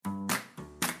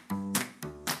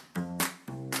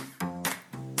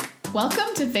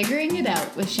Welcome to Figuring It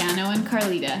Out with Shano and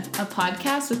Carlita, a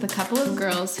podcast with a couple of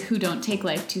girls who don't take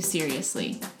life too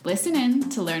seriously. Listen in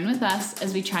to learn with us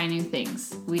as we try new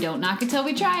things. We don't knock it till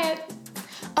we try it.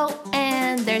 Oh,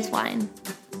 and there's wine.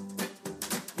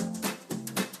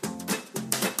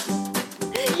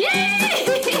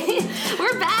 Yay!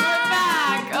 We're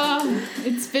back! Oh,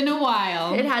 it's been a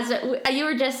while. It has. You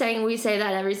were just saying we say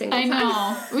that every single time. I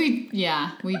know. We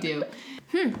do.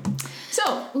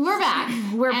 So, we're back.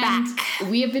 We're And back.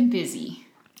 We have been busy.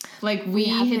 Like, we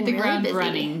have hit been the really ground busy.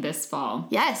 running this fall.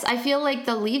 Yes, I feel like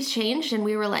the leaves changed and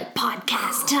we were like,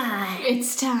 podcast time.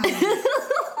 It's time.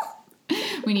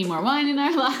 We need more wine in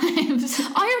our lives.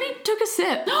 I already took a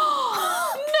sip.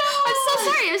 I'm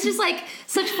so sorry. It was just like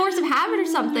such force of habit or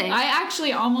something. I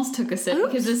actually almost took a sip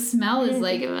because the smell is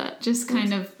like think of it. just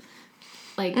kind of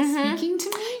like speaking to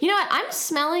me. You know what? I'm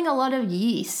smelling a lot of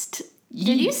yeast.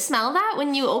 Did you smell that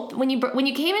when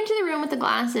you came into the room with the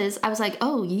glasses? I was like,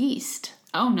 oh, yeast.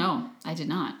 Oh no, I did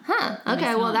not. Huh.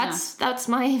 Okay. Well, that's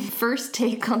my first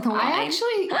take on the wine. I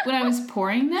actually, when I was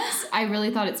pouring this, I really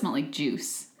thought it smelled like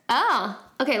juice. Oh.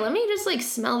 Okay. Let me just like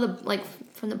smell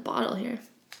from the bottle here.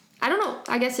 I don't know.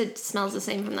 I guess it smells the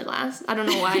same from the glass. I don't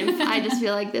know why. I just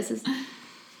feel like this is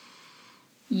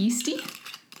Yeasty?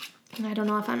 I don't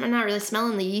know if I'm not really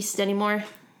smelling the yeast anymore.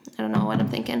 I don't know what I'm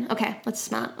thinking. Okay, let's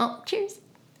smell it. Oh, cheers.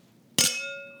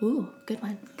 Ooh, good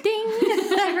one. Ding!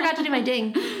 I forgot to do my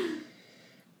ding.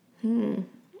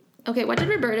 Okay, what did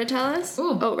Roberta tell us?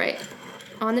 Ooh. Oh, right.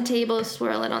 On the table,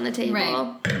 swirl it on the table.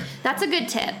 Right. That's a good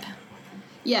tip.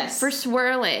 Yes. For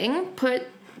swirling, put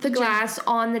the glass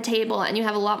on the table, and you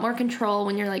have a lot more control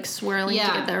when you're like swirling to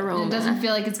get the aroma. It doesn't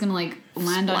feel like it's gonna like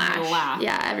land on your lap.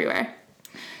 Yeah, everywhere.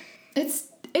 It's.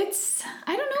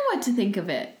 I don't know what to think of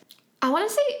it. I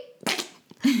want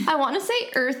to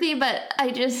say earthy, but I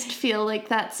just feel like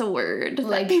that's a word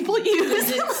Like, that people use.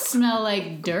 Does it smell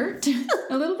like dirt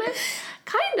a little bit?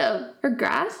 Kind of. Or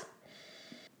grass.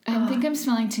 I think I'm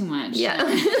smelling too much. Yeah.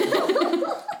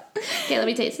 Okay, let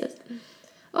me taste this.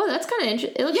 Oh, that's kind of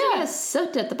interesting. It looks like it has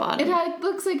soot at the bottom. It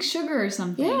looks like sugar or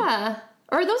something. Yeah.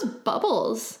 Or are those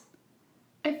bubbles?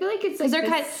 I feel like it's like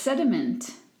they're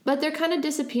sediment. But they're kind of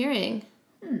disappearing.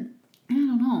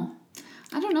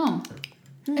 I don't know.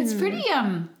 It's pretty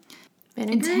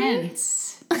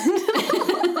intense.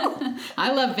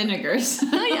 I love vinegars.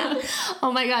 Oh, yeah.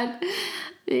 Oh, my God.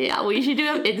 Yeah, we should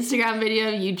do an Instagram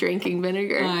video of you drinking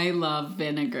vinegar. I love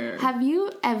vinegar. Have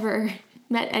you ever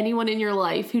met anyone in your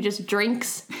life who just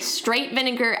drinks straight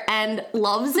vinegar and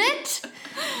loves it?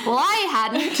 Well, I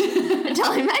hadn't until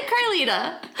I met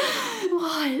Carlita.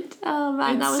 What? Oh,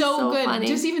 man, that was so good. funny.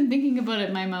 Just even thinking about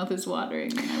it, my mouth is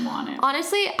watering and I want it.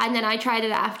 Honestly, and then I tried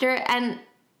it after, and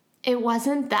it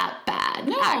wasn't that bad,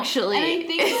 actually. And I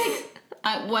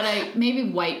think, like, maybe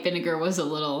white vinegar was a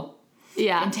little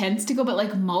intense to go, but,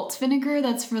 like, malt vinegar,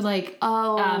 that's for, like,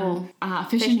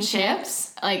 fish and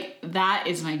chips. Like, that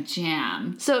is my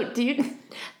jam. So,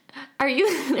 are you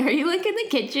like in the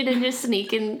kitchen and just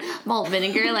sneaking malt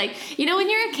vinegar? Like, you know, when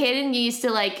you're a kid and you used to,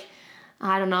 like,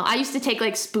 I don't know. I used to take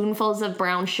like spoonfuls of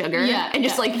brown sugar and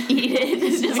just like eat it,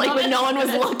 just like when no one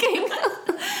was looking.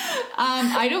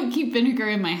 I don't keep vinegar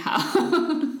in my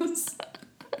house.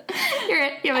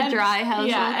 You have a dry house.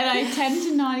 Yeah, and I tend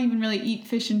to not even really eat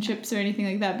fish and chips or anything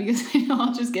like that because I know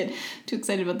I'll just get too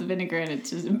excited about the vinegar and it's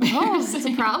just embarrassing. Oh, it's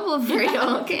a problem for you.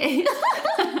 Okay.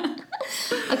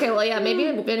 Okay, well, yeah, maybe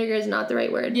vinegar is not the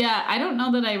right word. Yeah, I don't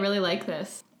know that I really like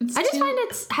this. I just find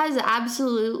it has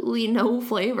absolutely no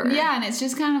flavor. Yeah, and it's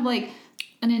just kind of like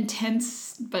an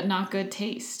intense but not good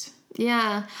taste.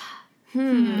 Yeah.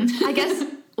 I guess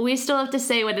we still have to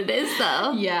say what it is,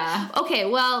 though. Yeah. Okay,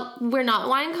 well, we're not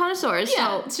wine connoisseurs,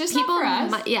 Yeah, so it's just not for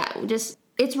us.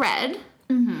 It's red,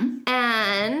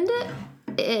 and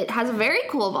it has a very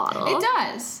cool bottle. It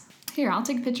does. Here, I'll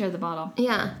take a picture of the bottle.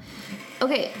 Yeah.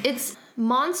 Okay, it's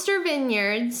Monster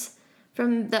Vineyards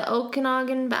from the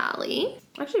Okanagan Valley.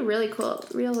 Actually, really cool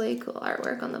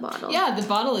artwork on the bottle. Yeah, the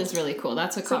bottle is really cool.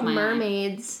 That's what caught my eye.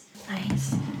 Mermaids.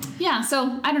 Nice. Yeah,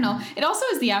 so, I don't know. It also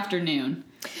is the afternoon.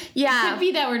 Yeah. It could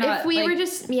be that we're not, if we were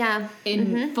just,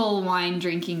 in full wine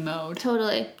drinking mode.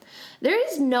 Totally. There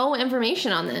is no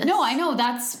information on this. No, I know.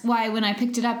 That's why when I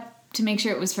picked it up to make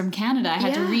sure it was from Canada, I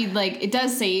had to read, like, it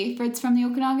does say it's from the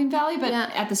Okanagan Valley, but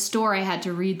at the store I had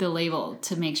to read the label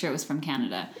to make sure it was from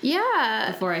Canada.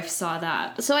 Yeah. Before I saw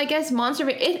that. So I guess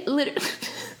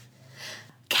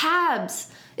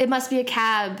cabs. It must be a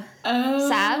cab. Oh.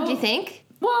 Sav, do you think?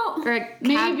 Well, or a cab-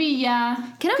 maybe, yeah.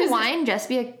 Can a wine just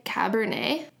be a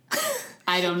Cabernet?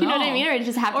 I don't know. You know what I mean? Or it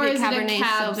just have to be a Cabernet Or is it a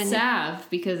Cab Sauvignon? Sav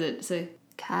because it's a...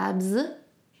 Cabs.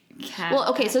 cab. Well,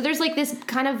 okay, so there's like this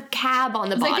kind of cab on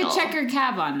the bottle. It's like a checker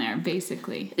cab on there,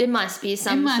 basically. It must be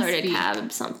some sort of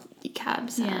cab.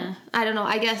 Yeah. I don't know.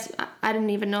 I guess I didn't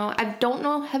even know. I don't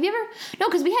know. Have you ever? No,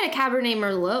 because we had a Cabernet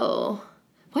Merlot.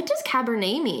 What does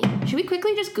Cabernet mean? Should we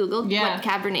quickly just Google what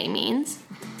Cabernet means?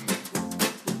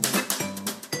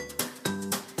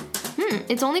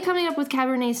 It's only coming up with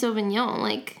Cabernet Sauvignon.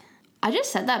 Like, I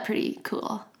just said that pretty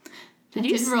cool. Did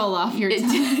you roll off your tongue?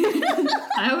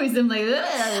 I always am like,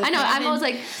 ugh, I know. I'm always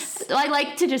like, I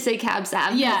like to just say Cab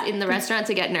Sav in the restaurant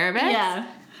to get nervous. Yeah.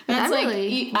 That's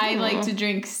I like to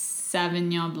drink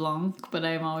Sauvignon Blanc, but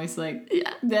I'm always like,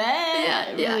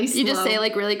 really slow. You just say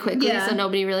like really quickly so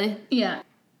nobody really. Yeah.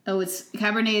 Oh,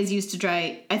 Cabernet is used to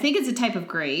dry. I think it's a type of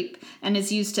grape, and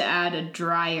it's used to add a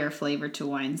drier flavor to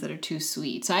wines that are too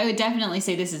sweet. So I would definitely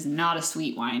say this is not a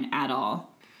sweet wine at all.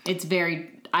 It's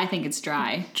I think it's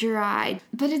dry. Dry.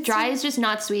 But it's dry is just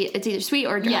not sweet. It's either sweet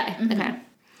or dry. Yeah. Mm-hmm. Okay.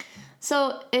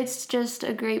 So it's just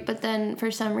a grape, but then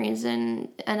for some reason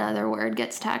another word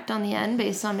gets tacked on the end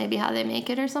based on maybe how they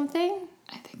make it or something.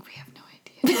 I think we have no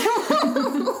idea.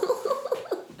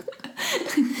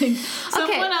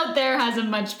 Someone out there has a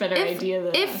much better idea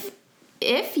than us.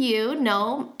 If you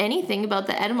know anything about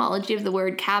the etymology of the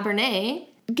word Cabernet,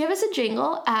 give us a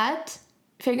jingle at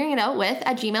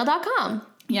figuringitoutwith@gmail.com.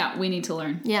 Yeah, we need to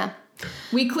learn. Yeah.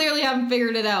 We clearly haven't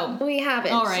figured it out. We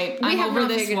haven't. All right. I'm over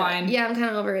this wine. Yeah, I'm kind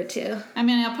of over it too. I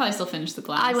mean, I'll probably still finish the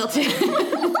glass. I will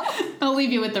too. I'll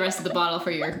leave you with the rest of the bottle for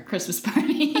your Christmas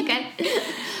party. Okay.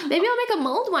 Maybe I'll make a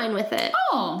mulled wine with it.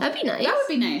 Oh. That'd be nice. That would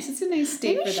be nice. It's a nice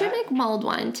steak for that. Maybe we should make mulled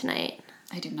wine tonight.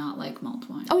 I do not like mulled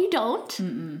wine. Oh, you don't?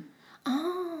 Mm-mm.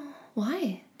 Oh,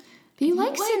 why? Do you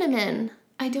like cinnamon?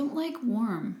 I don't like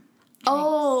warm drinks.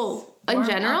 Oh, in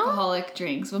general? Alcoholic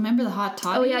drinks. Remember the hot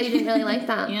toddy? Oh, yeah, you didn't really like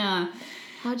that. Yeah.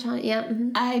 Hot toddy, yeah.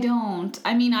 Mm-hmm. I don't.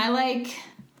 I mean, I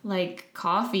like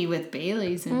coffee with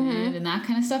Baileys in it and that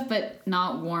kind of stuff, but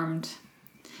not warmed.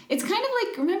 It's kind of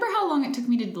like, remember how long it took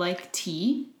me to like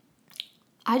tea?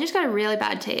 I just got a really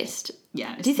bad taste.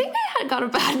 Yeah. Do you think they got a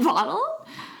bad bottle?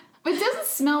 It doesn't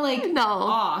smell like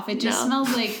off. It just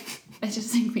smells like, I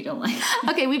just think we don't like it.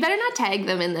 Okay, we better not tag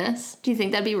them in this. Do you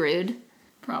think that'd be rude?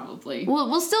 Probably. We'll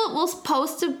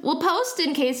post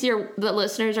in case the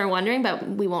listeners are wondering, but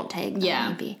we won't tag them. Yeah.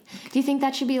 Maybe. Do you think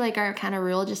that should be like our kind of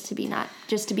rule, just to be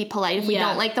polite? If we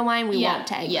don't like the wine, we won't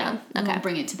tag them. Okay. We'll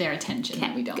bring it to their attention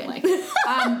that we don't like it.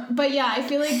 But yeah, I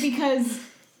feel like because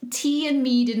tea and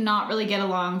me did not really get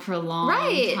along for a long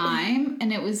time,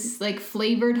 and it was like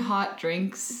flavored hot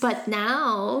drinks. But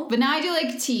now I do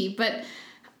like tea, but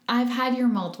I've had your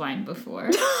mulled wine before.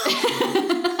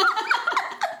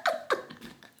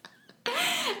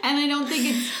 And I don't think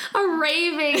it's a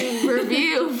raving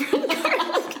review from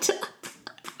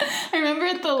I remember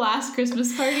at the last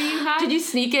Christmas party you had. Did you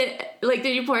sneak it? Like,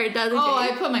 did you pour it down the Oh,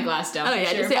 I put my glass down. Oh,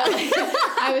 yeah, sure.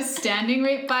 I was standing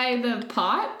right by the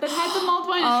pot that had the mulled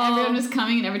wine, and everyone was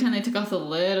coming, and every time they took off the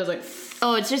lid, I was like,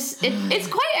 oh, it's just, it's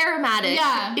quite aromatic.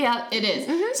 Yeah, it is.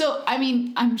 Mm-hmm. So, I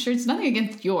mean, I'm sure it's nothing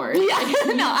against yours.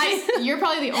 Yeah, you're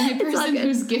probably the only person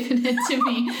who's given it to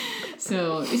me.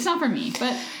 So, it's not for me.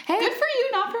 But hey, good for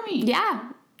you, not for me. Yeah.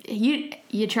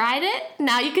 You tried it,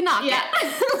 now you can knock it.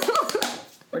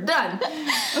 We're done.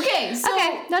 Okay, so...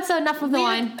 Okay, that's enough of the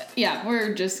wine. Yeah,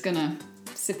 we're just gonna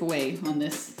sip away on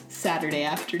this Saturday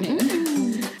afternoon.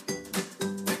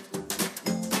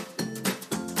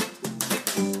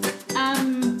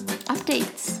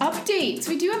 Updates.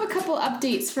 We do have a couple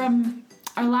updates from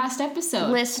our last episode.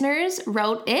 Listeners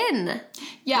wrote in.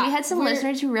 Yeah. We had some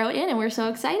listeners who wrote in, and we're so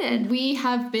excited. We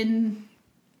have been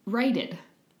written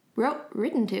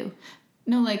to.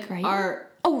 No, like our...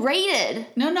 Oh, rated.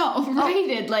 No,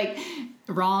 rated. Like,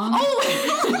 wrong.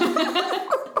 Oh!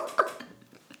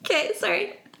 Okay,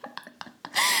 sorry.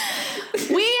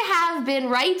 We have been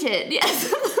righted.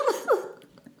 Yes.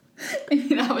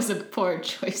 Maybe that was a poor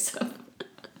choice of...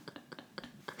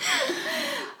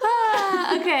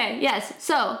 Okay, yes.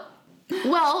 So,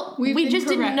 well, we just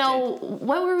didn't know...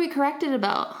 What were we corrected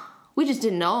about? We just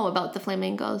didn't know about the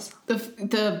flamingos.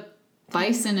 The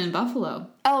bison and buffalo.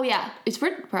 Oh, yeah.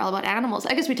 We're all about animals.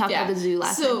 I guess we talked about the zoo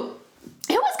last time. So,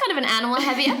 it was kind of an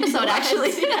animal-heavy episode,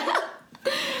 actually.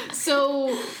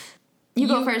 So... You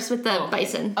go first with the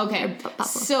bison. Okay.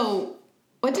 So,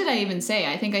 what did I even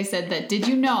say? I think I said that, did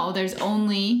you know there's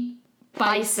only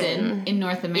bison in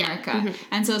North America? Yeah. Mm-hmm.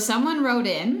 And so someone wrote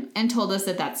in and told us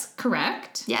that that's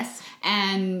correct. Yes.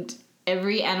 And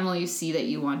every animal you see that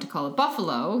you want to call a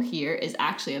buffalo here is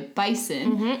actually a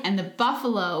bison. Mm-hmm. And the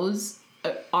buffaloes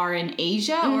are in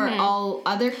Asia or all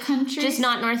other countries? Just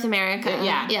not North America.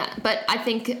 Yeah. Yeah. But I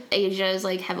think Asia is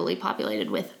like heavily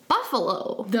populated with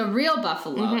buffalo. The real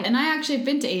buffalo. And I actually have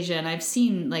been to Asia and I've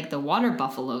seen like the water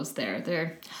buffaloes there.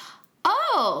 They're...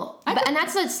 Oh. And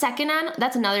that's the second animal?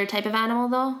 That's another type of animal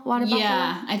though? Water buffalo?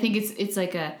 Yeah. I think it's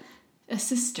like a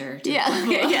sister to buffalo.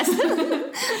 Okay, yes.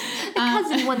 A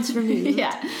cousin once removed.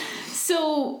 Yeah.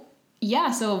 So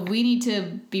we need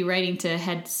to be writing to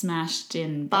Head Smashed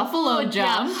in Buffalo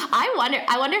Jump. Yeah. I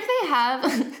wonder if they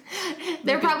have,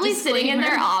 they're probably sitting in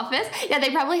their office. Yeah, they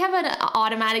probably have an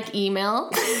automatic email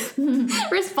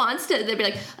response to it. They'd be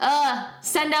like,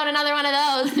 send out another one of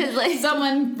those. Cause like,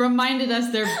 someone reminded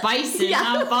us they're bison,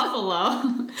 not buffalo.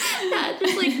 Yeah,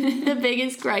 just like the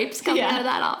biggest gripes coming out of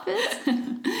that office.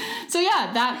 So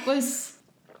yeah, that was...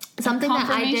 something that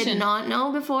I did not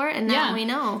know before, and now we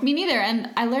know. Me neither,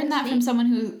 and I learned that from someone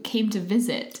who came to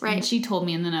visit. Right. And she told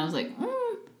me, and then I was like,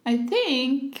 I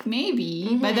think,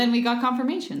 maybe. But then we got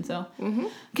confirmation, so.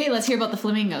 Okay, let's hear about the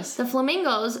flamingos. The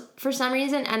flamingos, for some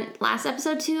reason, and last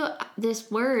episode too, this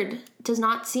word does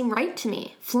not seem right to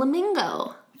me.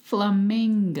 Flamingo.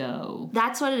 Flamingo.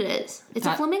 That's what it is. It's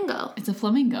a flamingo. It's a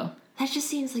flamingo. That just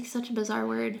seems like such a bizarre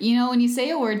word. You know, when you say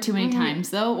a word too many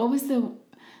times, though, what was the...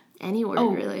 Any word,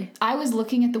 really. I was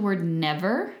looking at the word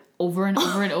never over and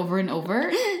over and over and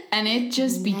over, and it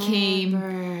just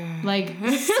became, like,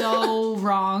 so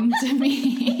wrong to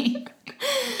me.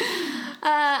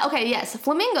 Okay, yes.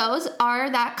 Flamingos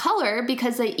are that color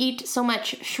because they eat so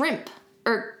much shrimp.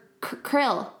 Or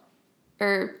krill.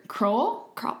 Or... Kroll?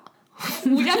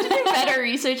 We'd have to do better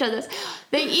research on this.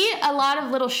 They eat a lot of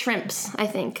little shrimps, I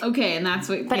think. Okay, and that's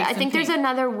what. But I think there's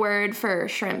another word for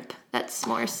shrimp that's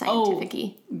more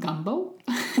scientific-y. Gumbo?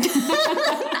 No,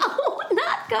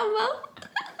 not gumbo.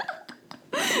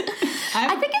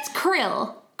 I think it's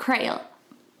krill. Krill.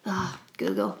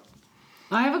 Google.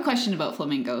 I have a question about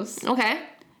flamingos. Okay.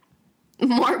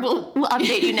 More, we'll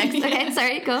update you next. Okay,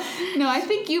 sorry, go. No, I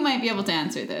think you might be able to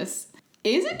answer this.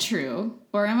 Is it true,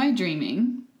 or am I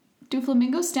dreaming? Do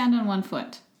flamingos stand on one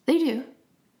foot? They do.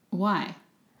 Why?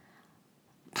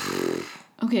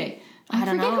 Okay. I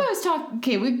don't know. Who I was talking.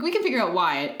 Okay, we can figure out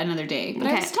why another day. But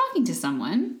I was talking to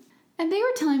someone, and they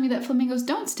were telling me that flamingos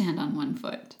don't stand on one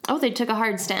foot. Oh, they took a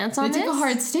hard stance on this? They took a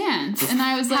hard stance, and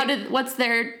I was like, what's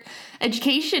their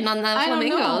education on the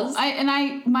flamingos? I don't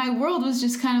know. My world was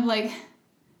just kind of like,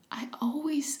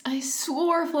 I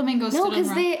swore flamingos stood on one. No,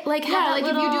 because they have like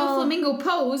if you do a flamingo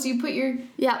pose, you put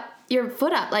your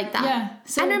foot up like that. Yeah.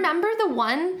 So, and remember the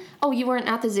one, you weren't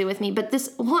at the zoo with me, but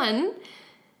this one,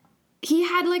 he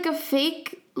had like a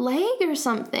fake leg or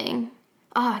something.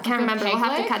 Oh, I can't remember. We'll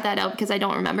have to cut that out because I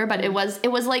don't remember, but it was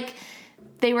like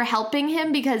they were helping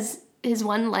him because his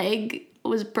one leg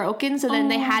was broken, so then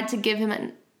they had to give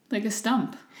him like a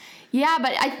stump. Yeah,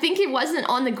 but I think it wasn't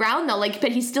on the ground though,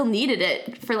 but he still needed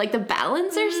it for like the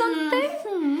balance or something.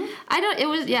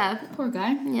 Poor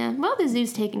guy. Yeah, well, the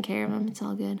zoo's taking care of him. It's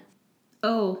all good.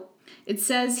 Oh, it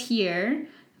says here,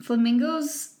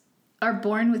 flamingos are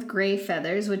born with gray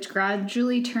feathers, which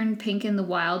gradually turn pink in the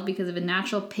wild because of a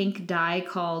natural pink dye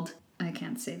called, I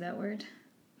can't say that word,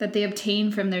 that they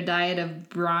obtain from their diet of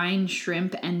brine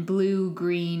shrimp and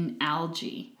blue-green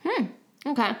algae.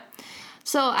 Okay.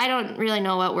 So I don't really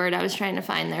know what word I was trying to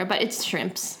find there, but it's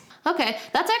shrimps. Okay,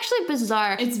 that's actually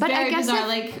bizarre. It's very bizarre.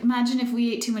 Like, imagine if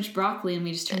we ate too much broccoli and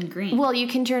we just turned green. Well, you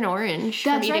can turn orange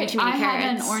from eating too many carrots. I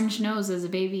had an orange nose as a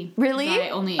baby. Really? I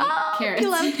only ate carrots. You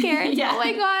love carrots? Yeah. Oh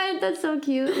my god, that's so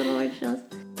cute. Little orange nose.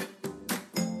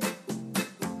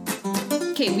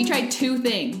 Okay, we tried 2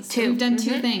 things. We've done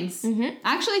 2 things.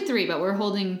 Actually 3, but we're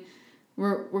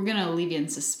gonna leave you in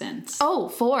suspense. Oh,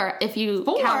 4 if you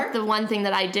count the one thing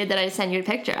that I did that I sent you a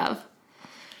picture of.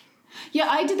 Yeah,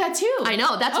 I did that too. I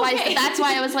know. That's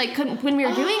why I was like, when we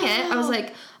were doing it, I was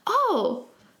like, oh,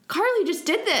 Carly just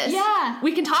did this. Yeah.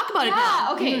 We can talk about it now.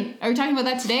 Yeah, okay. Are we talking about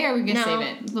that today, or are we going to save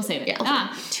it? We'll save it.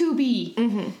 Yeah, to be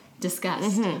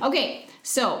discussed. Okay,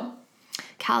 so.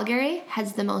 Calgary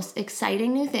has the most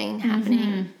exciting new thing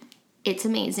happening. It's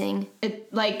amazing.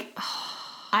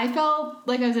 I felt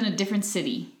like I was in a different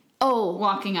city. Oh.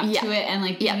 Walking up to it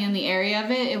and, being in the area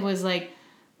of it. It was like,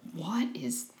 what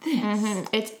is this?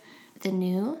 It's the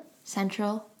new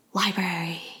Central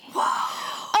Library. Whoa.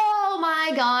 Oh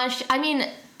my gosh. I mean,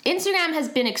 Instagram has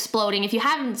been exploding. If you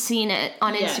haven't seen it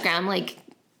on Instagram,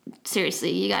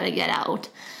 seriously, you gotta get out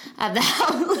of the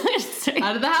house.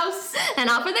 Out of the house. And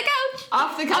off of the couch.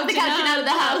 Off the couch, and out of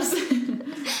the house.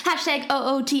 Hashtag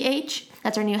OOTH.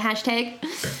 That's our new hashtag.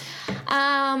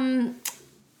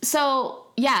 So,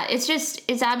 yeah,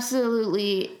 it's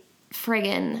absolutely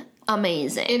friggin'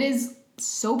 amazing. It is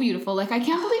so beautiful. I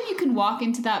can't believe you can can walk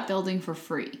into that building for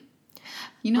free.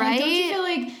 You know, right? Don't you feel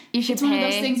like you should it's one of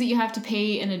those things that you have to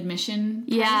pay an admission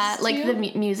price like the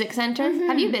music center? Mm-hmm.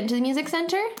 Have you been to the music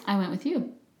center? I went with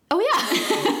you. Oh,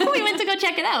 yeah. We went to go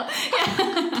check it out.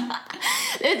 Yeah.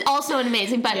 It's also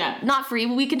amazing, but not free.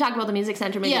 We can talk about the music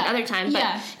center maybe another time.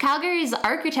 But Calgary's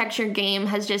architecture game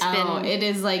has just been... Oh, it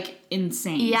is, like,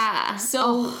 insane. Yeah.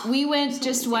 So we went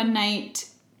just one night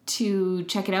to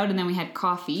check it out, and then we had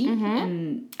coffee. Mm-hmm.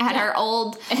 And at our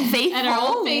old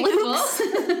faithful Luke's.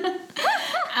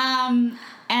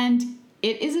 And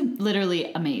it is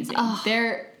literally amazing. Oh.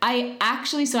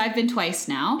 So I've been twice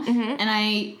now, and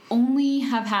I only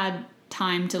have had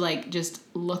time to like just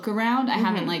look around. I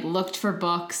haven't like looked for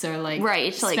books or like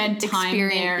spent time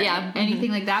there,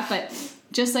 anything like that. But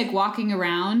just like walking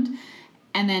around,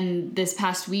 and then this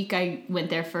past week I went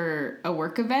there for a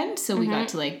work event, so we got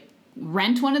to like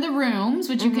rent one of the rooms,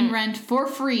 which you can rent for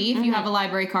free if you have a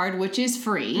library card, which is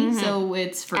free. So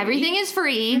it's free. Everything is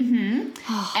free.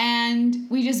 And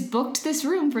we just booked this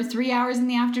room for 3 hours in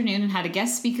the afternoon and had a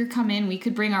guest speaker come in. We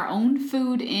could bring our own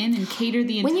food in and cater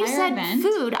the entire event. When you said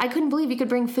food, I couldn't believe you could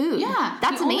bring food. Yeah.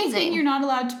 That's amazing. The only thing you're not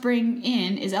allowed to bring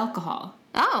in is alcohol.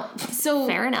 Oh, so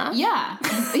fair enough. Yeah.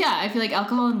 I feel like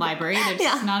alcohol and library,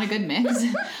 there's not a good mix.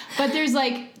 But there's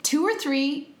like 2 or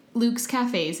 3 Luke's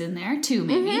cafes in there, 2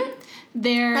 maybe.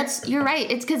 You're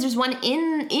right. It's because there's one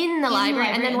in the library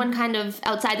and then one kind of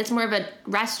outside that's more of a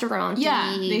restaurant.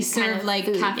 Yeah, they serve like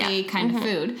food. Cafe kind of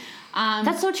food.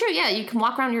 That's so true. Yeah, you can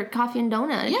walk around your coffee and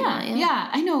donut. Yeah,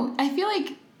 I know. I feel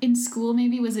like in school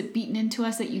maybe was it beaten into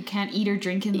us that you can't eat or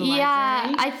drink in the library?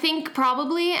 Yeah, I think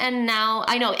probably. And now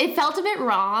I know it felt a bit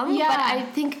wrong, but I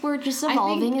think we're just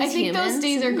evolving as humans. I think those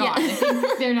days are gone. I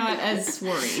think they're not as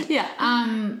worried.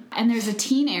 And there's a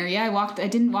teen area. I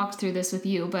didn't walk through this with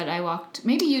you, but I walked.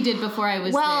 Maybe you did before I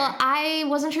was there. Well, I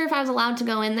wasn't sure if I was allowed to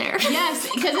go in there. Yes,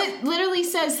 because it literally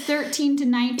says 13 to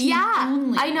 19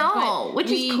 only. I know,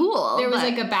 which is cool. There was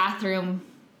like a bathroom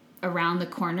around the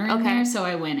corner in there, so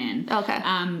I went in. Okay.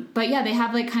 But yeah, they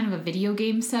have like kind of a video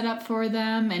game set up for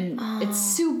them, and it's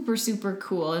super, super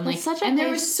cool. And there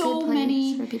were so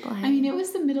many. For people I mean, it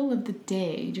was the middle of the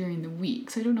day during the week,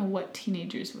 so I don't know what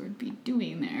teenagers would be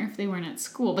doing there if they weren't at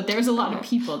school. But there was a lot of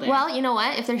people there. Well, you know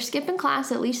what? If they're skipping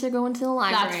class, at least they're going to the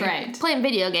library. That's right. Playing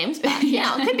video games, but you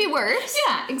know, it could be worse.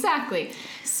 Yeah, exactly.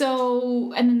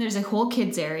 So, and then there's a whole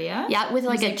kids area. Yeah, with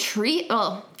like a tree,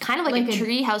 kind of like a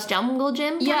tree house jungle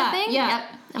gym kind of thing. Yeah,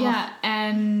 yeah.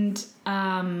 And,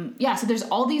 so there's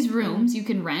all these rooms you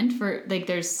can rent for, like,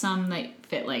 there's some that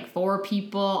fit like 4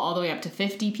 people all the way up to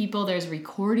 50 people. There's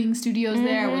recording studios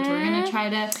there, which we're going to try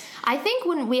to. I think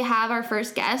when we have our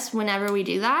first guest, whenever we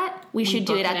do that, we should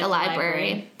do it at the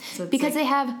library. So because they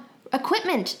have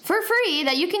equipment for free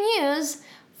that you can use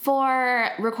for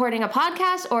recording a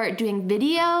podcast or doing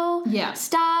video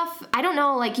stuff. I don't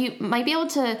know, like you might be able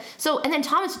to. So, and then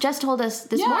Thomas just told us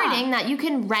this morning that you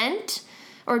can rent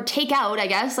or take out, I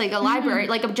guess, like a library,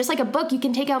 just like a book, you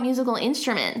can take out musical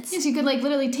instruments. Yes, you could like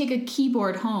literally take a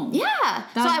keyboard home. Yeah.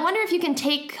 So I wonder if you can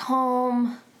take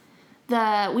home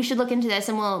we should look into this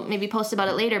and we'll maybe post about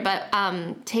it later, but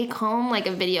take home like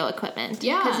a video equipment.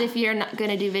 Yeah. Because if you're not going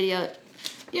to do video,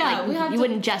 you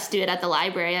wouldn't just do it at the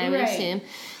library, I would assume.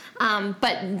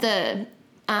 But the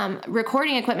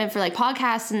recording equipment for like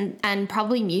podcasts and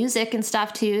probably music and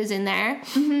stuff too is in there.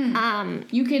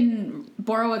 You can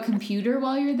borrow a computer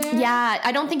while you're there. Yeah,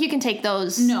 I don't think you can take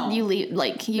those. No, you leave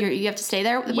you have to stay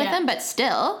there with them, but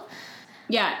still.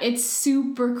 Yeah, it's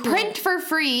super cool. Print for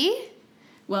free.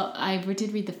 Well, I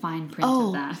did read the fine print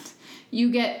of that.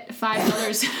 You get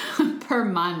 $5 per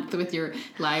month with your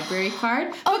library card.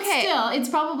 Okay. But still, it's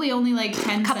probably only like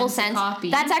 10 cents a copy.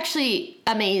 That's actually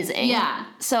amazing. Yeah.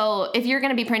 So if you're going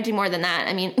to be printing more than that,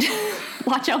 I mean,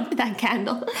 watch out for that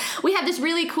candle. We have this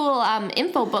really cool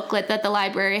info booklet that the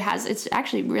library has. It's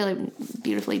actually really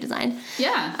beautifully designed.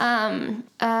 Yeah. And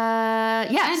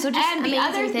the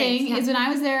other thing is when I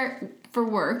was there for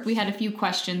work, we had a few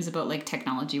questions about like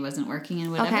technology wasn't working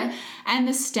and whatever. Okay. And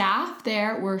the staff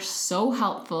there were so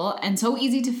helpful and so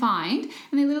easy to find.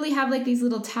 And they literally have like these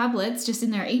little tablets just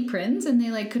in their aprons, and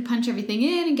they like could punch everything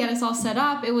in and get us all set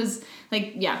up. It was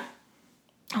like,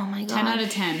 oh my god, 10 out of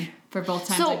 10 for both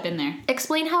times I've been there.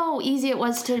 Explain how easy it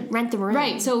was to rent the room.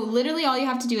 Right. So literally all you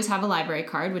have to do is have a library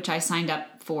card, which I signed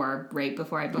up for right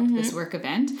before I booked this work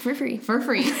event. For free.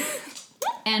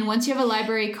 And once you have a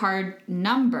library card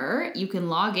number, you can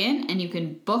log in and you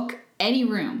can book any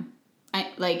room.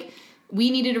 We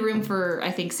needed a room for,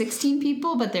 I think, 16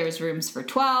 people, but there was rooms for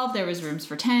 12. There was rooms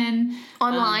for 10.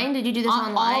 Online? Did you do this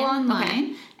online? All online.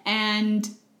 Okay. And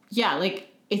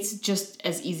it's just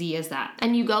as easy as that.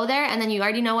 And you go there, and then you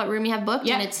already know what room you have booked.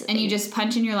 Yeah, and you just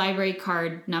punch in your library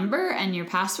card number and your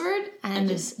password, and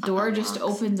this door just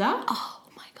opens up. Oh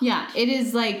my god! Yeah, it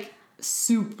is like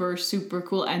super, super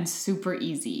cool and super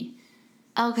easy.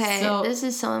 Okay, so, this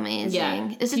is so amazing.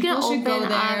 Yeah, this is going to open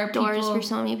up doors for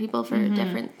so many people for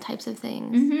different types of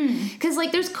things. Because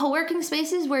like there's co-working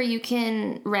spaces where you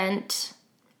can rent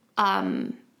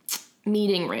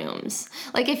meeting rooms.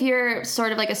 Like if you're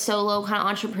sort of like a solo kind of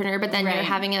entrepreneur, but then you're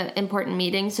having an important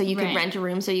meeting, so you can rent a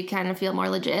room so you kind of feel more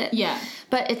legit. Yeah.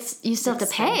 But you still have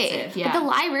to pay. Yeah. But the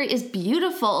library is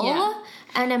beautiful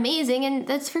and amazing, and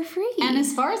that's for free. And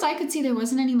as far as I could see, there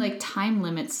wasn't any like time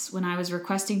limits when I was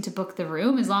requesting to book the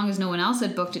room, as long as no one else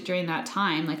had booked it during that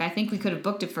time. Like I think we could have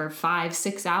booked it for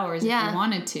 5-6 hours if we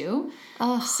wanted to.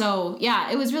 Oh. So yeah,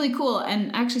 it was really cool.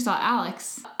 And I actually saw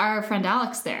Alex, our friend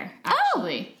Alex there,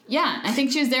 actually. Oh. Yeah, I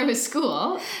think she was there with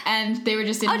school, and they were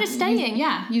just just studying.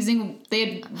 They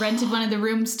had rented one of the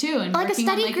rooms too, and like a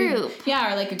study group.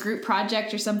 Or like a group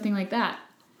project or something like that.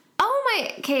 Oh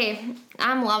my, okay,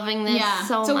 I'm loving this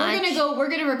so much. So we're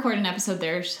gonna record an episode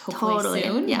there hopefully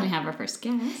soon. Yeah. We have our first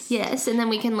guest. Yes, and then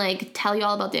we can like tell you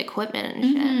all about the equipment and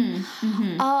shit.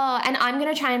 Oh, and I'm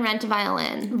gonna try and rent a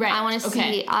violin. Right. I want to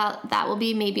see, that will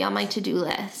be maybe on my to-do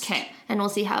list. Okay. And we'll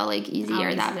see how like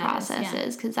easier that process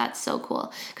is, because that's so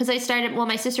cool. Because I started,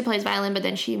 my sister plays violin, but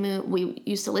then she moved, we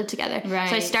used to live together. Right.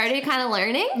 So I started kind of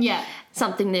learning. Yeah.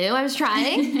 Something new I was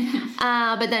trying.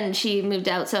 But then she moved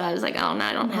out, so I was like, oh no,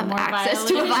 I don't have access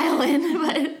to a violin.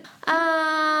 But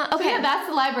okay. So yeah, that's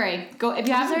the library. Go if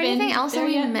you haven't been. Is there anything else that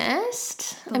we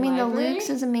missed? I mean, the Luke's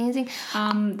is amazing.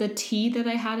 The tea that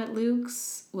I had at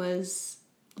Luke's was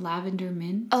lavender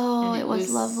mint. Oh, it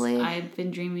was lovely. I've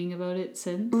been dreaming about it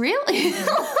since. Really?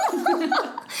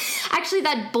 Actually,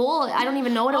 that bowl, I don't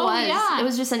even know what it was. Yeah. It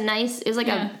was just it was like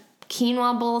a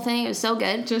quinoa bowl thing. It was so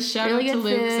good. Just shout out to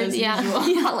Luke's as usual.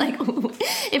 Yeah, like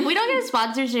if we don't get a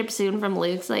sponsorship soon from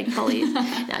Luke's, like please.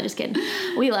 No, just kidding.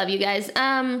 We love you guys.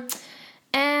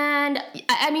 And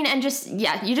I mean, and just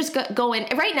you just go in.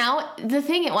 Right now,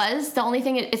 the only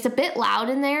thing, it's a bit loud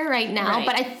in there right now,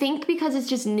 but I think because it's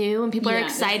just new and people are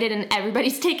excited and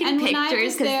everybody's taking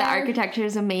pictures because the architecture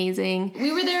is amazing.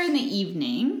 We were there in the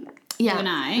evening. Yeah. You and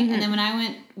I. And then when I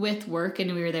went with work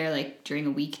and we were there like during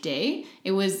a weekday,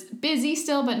 it was busy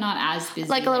still, but not as busy.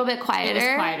 Like a little bit quieter. It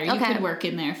was quieter. You could work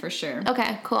in there for sure.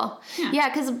 Okay, cool. Yeah,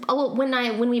 because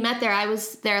when we met there, I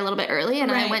was there a little bit early,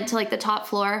 and I went to like the top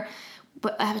floor,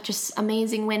 but I have just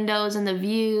amazing windows and the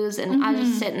views, and I was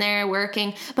just sitting there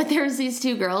working. But there was these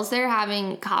two girls there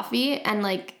having coffee, and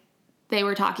like they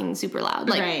were talking super loud,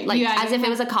 like as if it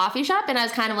was a coffee shop, and I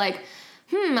was kind of like,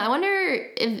 I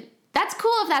wonder if that's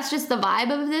cool if that's just the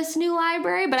vibe of this new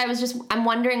library, but I'm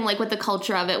wondering like what the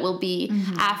culture of it will be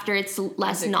after it's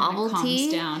less novelty.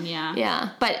 Calms down, yeah. Yeah.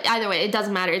 But either way, it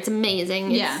doesn't matter. It's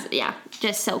amazing. It's,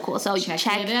 just so cool. So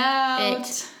check it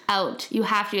out. You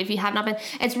have to if you have not been.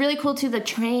 It's really cool too. The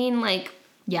train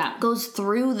goes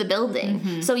through the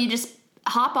building. So you just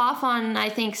hop off on, I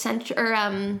think,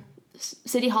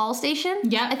 City Hall station.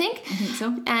 Yeah, I think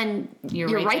so. And you're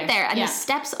right there. And the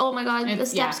steps. Oh my god, the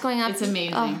steps going up. It's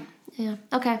amazing. Oh, yeah.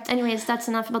 Okay. Anyways, that's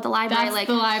enough about the library. That's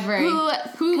the library.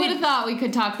 Who would have thought we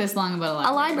could talk this long about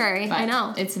a library? But I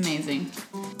know. It's amazing.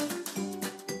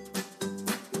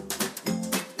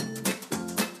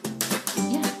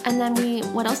 Yeah. And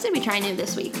then what else did we try new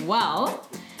this week? Well,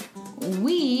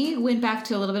 we went back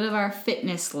to a little bit of our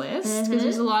fitness list because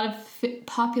there's a lot of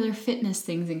popular fitness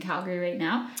things in Calgary right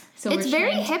now. So it's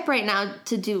very hip right now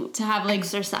to have like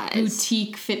exercise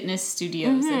boutique fitness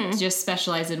studios that just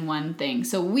specialize in one thing.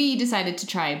 So we decided to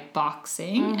try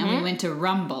boxing, and we went to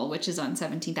Rumble, which is on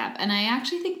 17th Ave. And I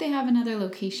actually think they have another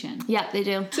location. Yep, they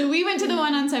do. So we went to the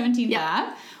one on 17th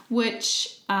Ave,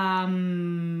 which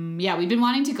we've been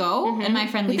wanting to go, and my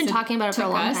friend Lisa been talking about it for a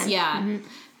long time. Yeah.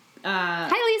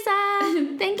 Hi,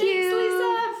 Lisa. Thanks,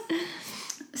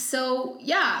 Lisa. So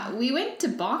we went to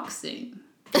boxing.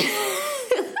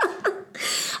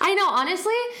 I know,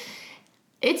 honestly,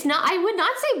 it's not. I would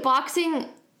not say boxing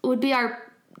would be our.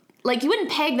 Like, you wouldn't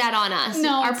peg that on us.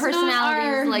 No, our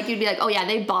personalities. Like, you'd be like, oh yeah,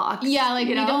 they box. Yeah, like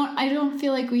we don't. I don't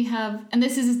feel like we have. And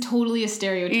this is totally a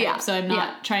stereotype. Yeah, so I'm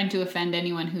not trying to offend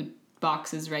anyone who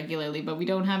boxes regularly, but we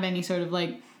don't have any sort of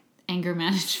like anger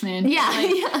management. Yeah,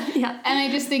 And I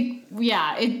just think,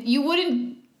 you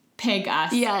wouldn't peg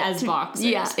us as boxers.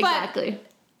 Yeah, exactly.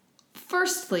 But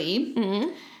firstly,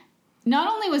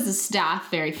 not only was the staff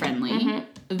very friendly,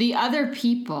 the other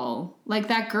people, like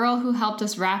that girl who helped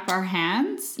us wrap our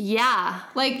hands. Yeah.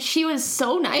 Like, she was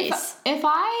so nice. If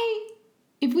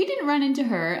we didn't run into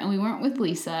her and we weren't with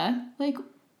Lisa, like,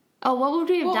 Oh, what would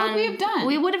we have done? What would we have done?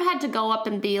 We would have had to go up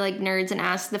and be like nerds and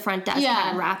ask the front desk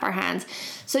how to wrap our hands.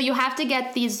 So you have to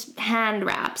get these hand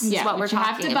wraps. Is what we're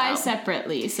talking about. You have to buy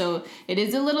separately. So it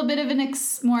is a little bit of an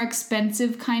more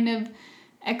expensive kind of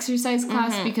exercise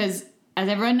class because, as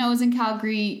everyone knows, in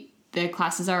Calgary, the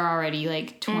classes are already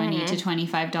like $20 to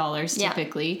 $25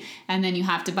 typically, and then you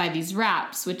have to buy these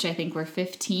wraps, which I think were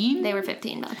 $15. They were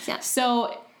 $15, yeah.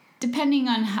 So depending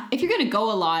on if you're going to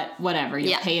go a lot, whatever,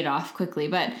 you'll pay it off quickly.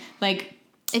 But like,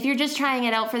 if you're just trying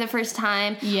it out for the first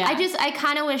time, I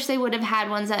kind of wish they would have had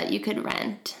ones that you could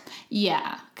rent.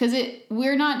 Yeah, because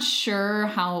we're not sure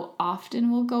how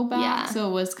often we'll go back, so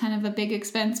it was kind of a big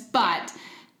expense. But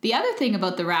the other thing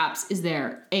about the wraps is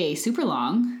they're super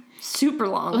long,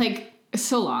 like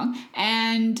so long,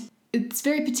 and it's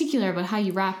very particular about how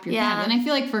you wrap your hands. And I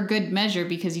feel like for good measure,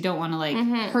 because you don't want to like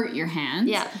hurt your hands.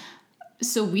 Yeah.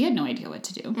 So we had no idea what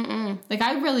to do. Like,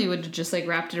 I really would have just like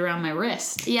wrapped it around my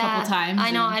wrist a couple times.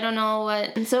 I know. I don't know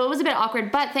what. So it was a bit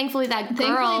awkward, but thankfully that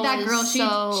girl,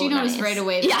 she noticed right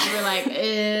away that we were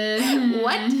like,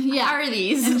 what are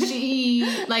these? And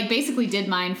she like basically did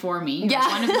mine for me. Yeah.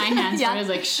 One of my hands. I was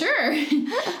like, sure.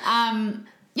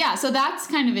 Yeah, so that's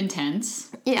kind of intense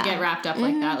to get wrapped up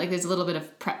like that. Like, there's a little bit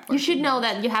of prep work. You should know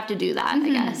that you have to do that, I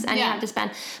guess, and you have to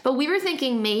spend. But we were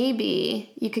thinking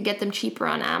maybe you could get them cheaper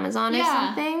on Amazon or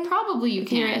something. Probably you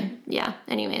can. Yeah,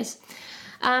 anyways.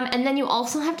 And then you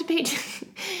also have to pay...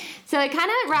 So it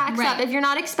kind of racks up if you're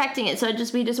not expecting it. So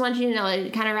we just want you to know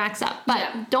it kind of racks up.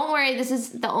 But don't worry, this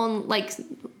is the only... like,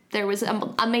 there was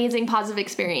amazing positive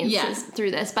experiences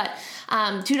through this, but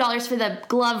 $2 for the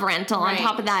glove rental on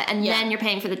top of that, and then you're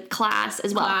paying for the class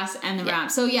as well. Class and the wrap.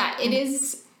 So it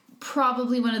is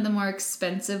probably one of the more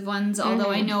expensive ones,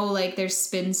 although I know like there's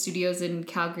spin studios in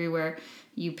Calgary where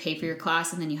you pay for your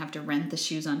class and then you have to rent the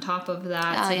shoes on top of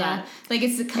that. That, like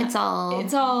it's all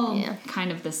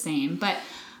kind of the same. But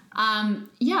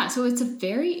so it's a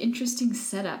very interesting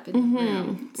setup in the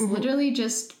room. It's literally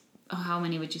just how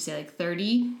many would you say, like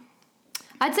 30?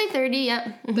 I'd say 30,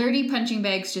 yeah. 30 punching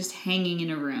bags just hanging in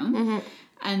a room.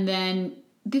 And then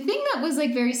the thing that was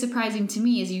like very surprising to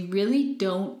me is you really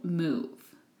don't move.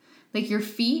 Like, your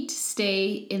feet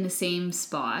stay in the same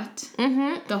spot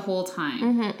the whole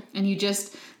time. And you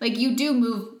just, like, you do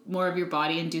move more of your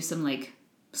body and do some like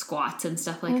squats and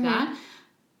stuff like that.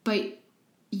 But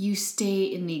you stay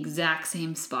in the exact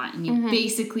same spot and you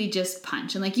basically just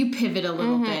punch and like you pivot a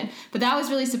little bit. But that was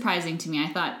really surprising to me.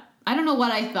 I don't know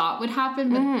what I thought would happen,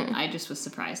 but I just was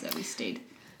surprised that we stayed.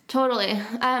 Totally.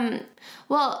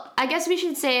 Well, I guess we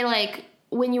should say, like,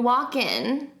 when you walk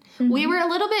in, we were a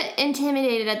little bit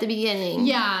intimidated at the beginning.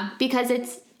 Yeah. Because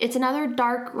it's another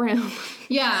dark room.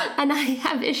 Yeah. And I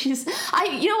have issues.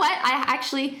 You know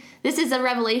what? This is a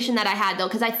revelation that I had, though,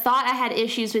 because I thought I had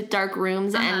issues with dark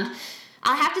rooms and...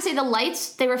 I have to say the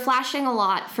lights, they were flashing a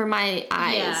lot for my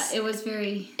eyes. Yeah, it was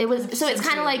very... So it's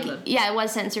kind of like... Overload. Yeah, it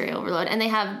was sensory overload. And they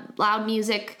have loud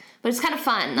music, but it's kind of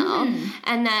fun, though.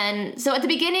 And then... So at the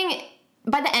beginning...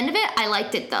 By the end of it, I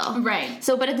liked it, though. Right.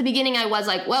 So, but at the beginning, I was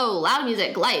like, whoa, loud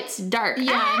music, lights, dark.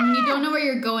 Yeah, and you don't know where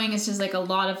you're going. It's just like a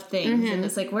lot of things. And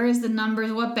it's like, where's the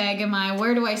numbers? What bag am I?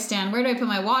 Where do I stand? Where do I put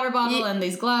my water bottle and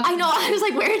these gloves? I know. I was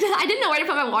like, I didn't know where to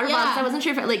put my water bottle because I wasn't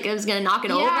sure if it was going to knock it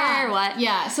over or what.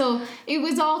 Yeah, so it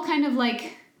was all kind of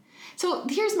like... So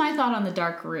here's my thought on the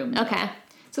dark room. Okay.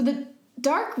 So the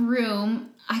dark room,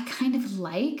 I kind of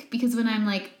like, because when I'm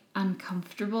like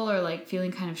uncomfortable or like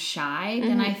feeling kind of shy,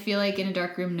 then I feel like in a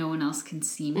dark room no one else can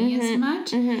see me as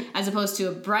much, as opposed to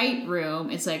a bright room.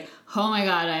 It's like, oh my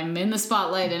god, I'm in the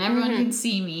spotlight and everyone can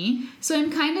see me. So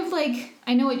I'm kind of like,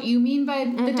 I know what you mean by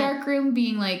the dark room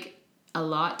being like a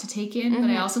lot to take in, but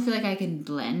I also feel like I can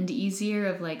blend easier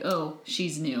of like, oh,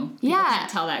 she's new. People can't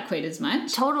tell that quite as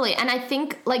much. Totally. And I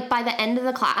think like by the end of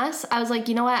the class I was like,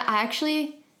 you know what,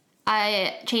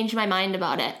 I changed my mind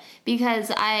about it,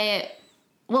 because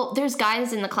well, there's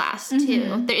guys in the class,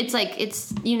 too.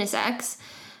 It's unisex,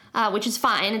 which is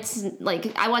fine. It's,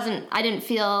 like, I didn't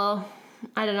feel,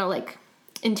 I don't know, like,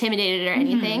 intimidated or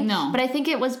anything. No. But I think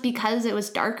it was because it was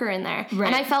darker in there. Right.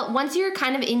 And I felt once you're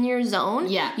kind of in your zone,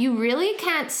 you really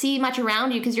can't see much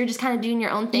around you because you're just kind of doing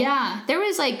your own thing. Yeah. There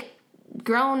was, like,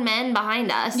 grown men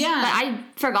behind us. Yeah. But I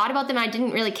forgot about them and I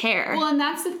didn't really care. Well, and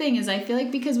that's the thing is I feel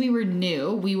like because we were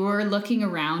new, we were looking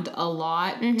around a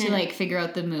lot to like figure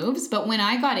out the moves. But when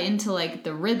I got into like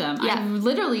the rhythm, I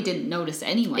literally didn't notice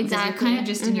anyone. Exactly. You're kind of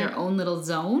just in your own little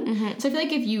zone. So I feel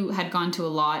like if you had gone to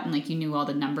a lot and like you knew all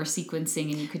the number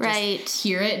sequencing and you could just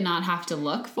hear it and not have to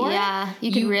look for it.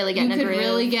 You could really get into it. You could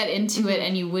really get into it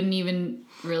and you wouldn't even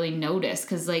really notice.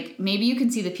 Because like maybe you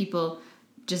can see the people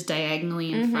just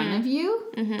diagonally in front of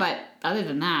you. But other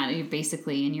than that, you're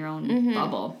basically in your own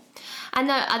bubble. And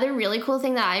the other really cool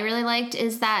thing that I really liked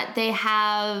is that they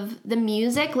have the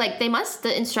music. Like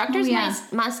the instructors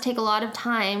must take a lot of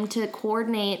time to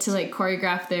coordinate. To like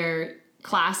choreograph their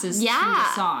classes to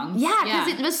the songs. Yeah, because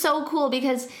it was so cool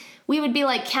because we would be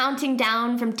like counting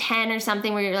down from 10 or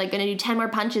something where you're like going to do 10 more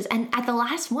punches. And at the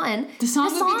last one, the song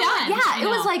would be done. Yeah, it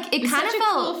was like, it kind of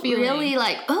felt cool really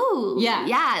like,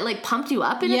 it like pumped you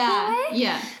up in a cool way.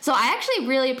 Yeah. So I actually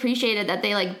really appreciated that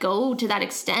they like go to that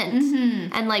extent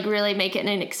and like really make it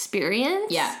an experience.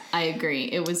 Yeah, I agree.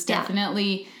 It was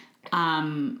definitely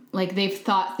like they've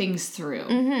thought things through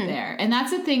there. And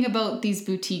that's the thing about these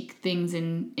boutique things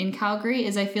in Calgary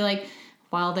is I feel like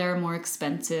while they're more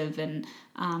expensive and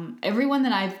everyone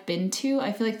that I've been to,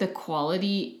 I feel like the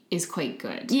quality is quite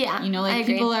good. Yeah, you know, like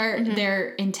people are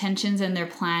their intentions and their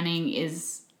planning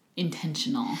is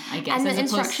intentional, I guess. And the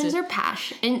instructions are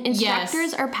passionate.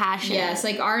 Instructors are passionate. Yes,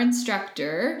 like our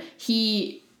instructor,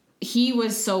 he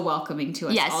was so welcoming to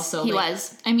us. Yes, also. He like,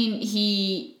 was. I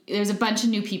mean, there's a bunch of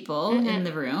new people in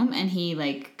the room, and he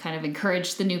like kind of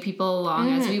encouraged the new people along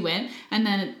as we went. And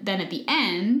then at the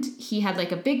end, he had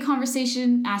like a big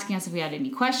conversation asking us if we had any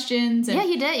questions. And, yeah,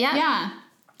 he did. Yeah. Yeah.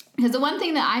 Because the one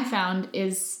thing that I found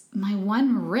is my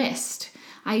one wrist.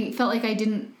 I felt like I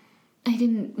didn't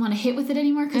want to hit with it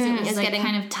anymore because it was like getting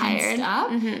kind of tired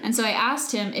up. And so I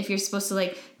asked him if you're supposed to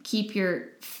like keep your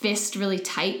fist really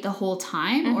tight the whole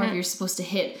time or if you're supposed to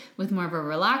hit with more of a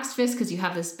relaxed fist because you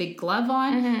have this big glove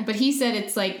on. But he said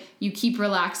it's like you keep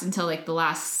relaxed until like the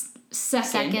last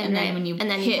second and then when you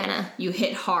you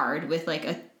hit hard with like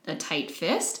a tight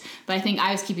fist. But I think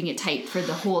I was keeping it tight for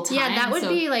the whole time. Yeah, that would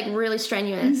be like really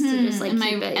strenuous to just like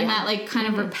keep it. And that like kind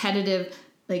of repetitive,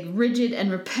 like rigid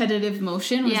and repetitive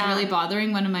motion was really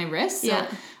bothering one of my wrists. So,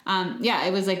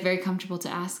 it was like very comfortable to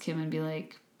ask him and be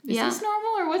like, is this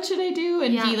normal or what should I do?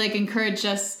 And he like encouraged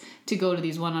us to go to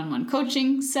these one-on-one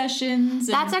coaching sessions.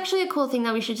 That's actually a cool thing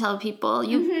that we should tell people.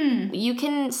 You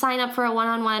can sign up for a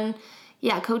one-on-one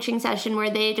coaching session where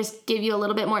they just give you a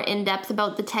little bit more in-depth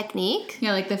about the technique.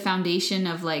 Yeah, like the foundation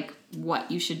of like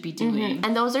what you should be doing.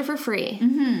 And those are for free.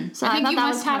 So I think you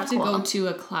must have to go to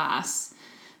a class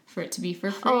for it to be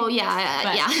for free. Oh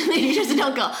yeah. You just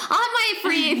don't go on my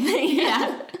free thing.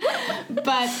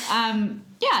 But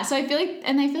so I feel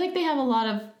like they have a lot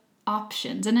of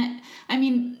options. And I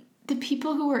mean, the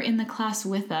people who were in the class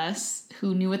with us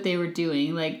who knew what they were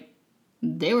doing, like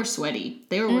they were sweaty.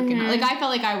 They were working hard. Like I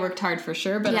felt like I worked hard for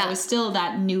sure, but I was still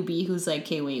that newbie who's like,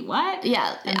 okay, wait, what?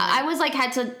 Yeah. And I was like,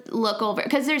 had to look over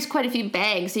because there's quite a few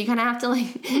bags. So you kind of have to like,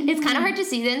 it's kind of hard to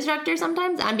see the instructor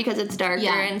sometimes and because it's darker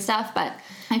and stuff. But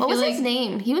what was his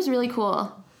name? He was really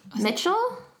cool. Mitchell?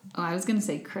 Oh, I was going to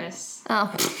say Chris.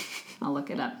 Oh. I'll look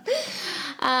it up.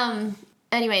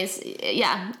 Anyways,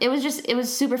 it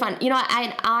was super fun. You know,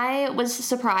 I was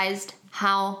surprised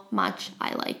how much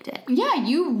I liked it. Yeah,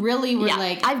 you really were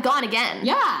like... I've gone again.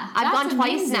 Yeah, I've gone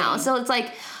twice now. So it's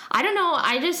like, I don't know,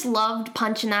 I just loved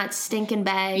punching that stinking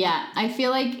bag. Yeah, I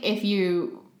feel like if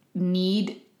you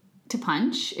need to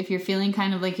punch, if you're feeling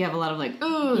kind of like you have a lot of like,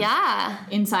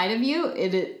 inside of you,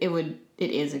 it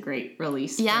is a great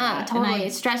release. Yeah, totally.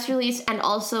 Stress release and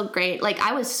also great. Like,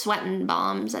 I was sweating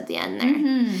bombs at the end there.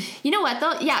 You know what,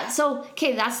 though? Yeah, so,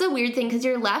 okay, that's the weird thing, because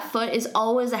your left foot is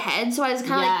always ahead. So I was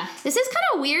kind of like, this is kind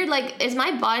of weird. Like, is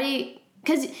my body...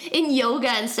 Because in yoga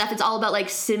and stuff, it's all about, like,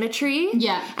 symmetry.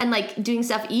 Yeah. And, like, doing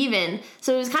stuff even.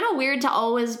 So it was kind of weird to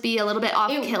always be a little bit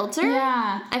off kilter.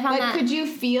 Yeah. I found that... But could you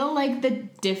feel, like, the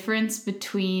difference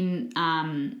between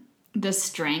the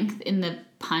strength in the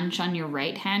punch on your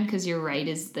right hand, because your right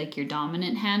is like your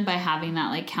dominant hand, by having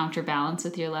that like counterbalance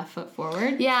with your left foot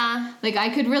forward? Yeah. Like I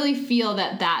could really feel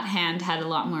that hand had a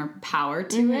lot more power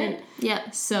to it. Yeah.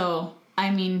 So,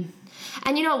 I mean...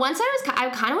 And you know, once I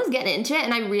kind of was getting into it,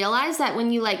 and I realized that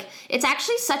when you like, it's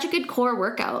actually such a good core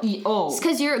workout. Oh.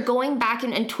 Because you're going back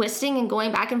and twisting and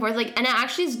going back and forth, like, and it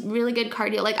actually is really good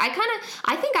cardio. Like I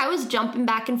think I was jumping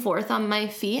back and forth on my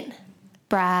feet.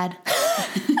 Brad.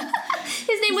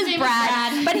 His name was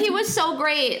Brad, but he was so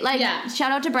great. Like,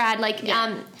 shout out to Brad. Like,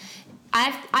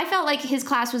 I felt like his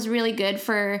class was really good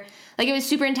for, like, it was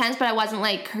super intense, but I wasn't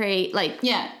like really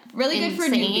good for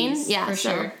newbies. Yeah, for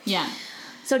sure. Yeah.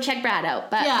 So check Brad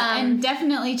out. But and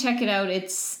definitely check it out.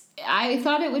 I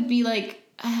thought it would be like,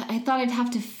 I thought I'd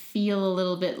have to feel a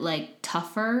little bit like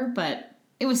tougher, but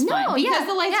it was fun. Because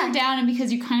the lights are down and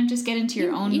because you kind of just get into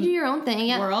your own... You do your own thing,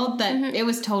 world, that it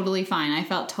was totally fine. I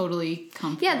felt totally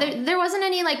comfortable. Yeah, there wasn't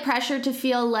any, like, pressure to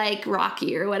feel like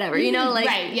Rocky or whatever, you know? Like,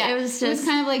 right, yeah. It was just... It was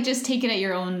kind of like just take it at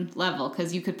your own level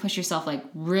because you could push yourself, like,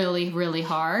 really, really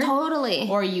hard. Totally.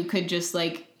 Or you could just,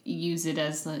 like, use it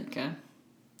as, like, a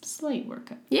slight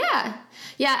workout. Yeah.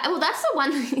 Yeah. Well, that's the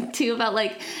one thing, too, about,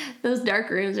 like, those dark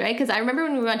rooms, right? Because I remember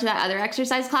when we went to that other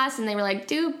exercise class and they were like,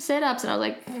 do sit-ups. And I was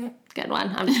like, good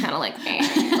one. I'm just kind of like,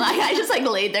 like, I just, like,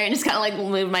 laid there and just kind of, like,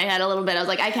 moved my head a little bit. I was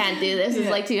like, I can't do this. It's,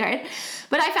 like, too hard.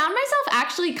 But I found myself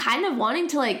actually kind of wanting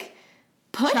to, like,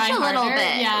 push a little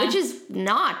bit, which is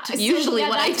not usually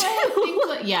what I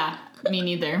do. Yeah. Me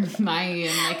neither.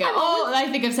 I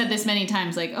think I've said this many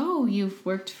times, like, oh, you've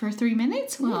worked for 3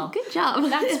 minutes? Well, good job.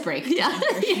 That's break time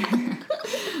for sure.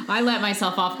 I let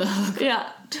myself off the hook.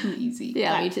 Yeah. Too easy.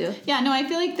 Yeah, me too. Yeah, no, I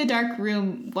feel like the dark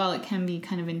room, while it can be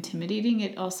kind of intimidating,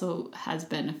 it also has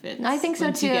benefits. I think so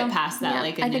once too. You get past that,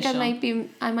 like, initial... I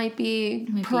think I might be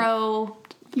pro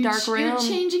dark room. You're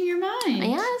changing your mind.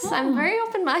 Yes, I'm very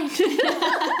open-minded.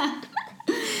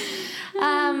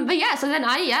 But yeah, so then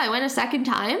I went a second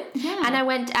time, and I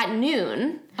went at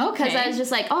noon. Okay. Because I was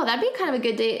just like, oh, that'd be kind of a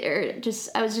good day, or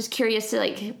I was just curious to,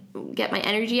 like, get my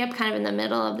energy up kind of in the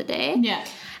middle of the day. Yeah.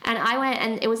 And I went,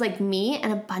 and it was like me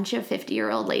and a bunch of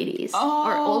 50-year-old ladies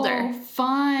or older.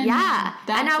 Fun. Yeah.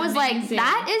 That's and I was amazing. like,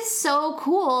 that is so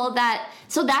cool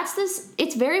so that's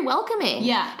it's very welcoming.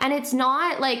 Yeah. And it's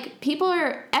not like people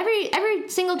are, every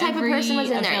single type of person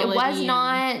was in there. It was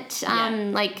not,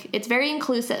 like, it's very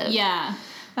inclusive. Yeah.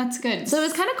 That's good. So it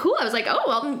was kind of cool. I was like, oh,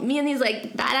 well, me and these,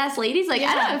 like, badass ladies, like,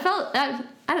 I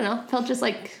don't know, felt just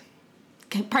like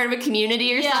part of a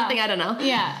community or something. I don't know.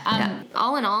 Yeah.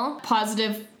 All in all,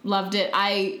 positive. Loved it.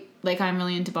 I'm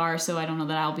really into bars, so I don't know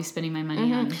that I'll be spending my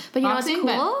money on But you boxing, know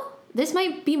what's cool? This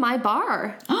might be my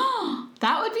bar. Oh,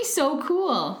 that would be so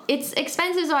cool. It's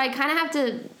expensive, so I kind of have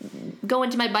to go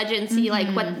into my budget and see,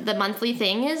 like, what the monthly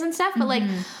thing is and stuff. But, like,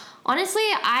 honestly,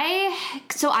 I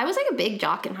was, like, a big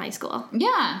jock in high school.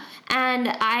 Yeah.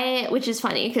 And which is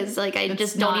funny because, like, I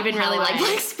just don't even really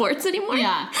like sports anymore.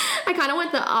 Yeah. I kind of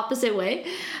went the opposite way.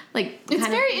 Like, it's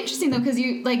very interesting though, because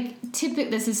you, like,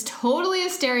 this is totally a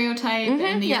stereotype,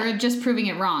 and you're just proving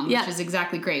it wrong, which is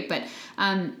exactly great. But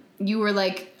you were,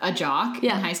 like, a jock in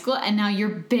high school, and now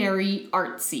you're very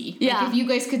artsy. Yeah. Like, if you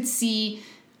guys could see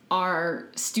our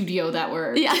studio that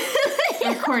we're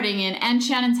recording in, and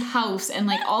Shannon's house, and,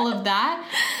 like, all of that,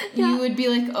 you would be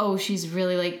like, oh, she's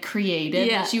really, like, creative,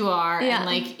 that you are, and,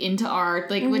 like, into art,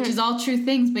 like, which is all true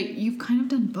things, but you've kind of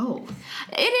done both.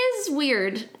 It is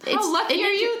weird. How lucky are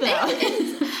you,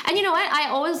 though? And you know what?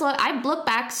 I look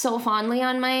back so fondly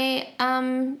on my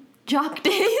jock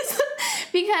days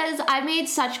because I made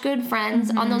such good friends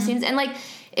on those teams, and, like,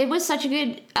 it was such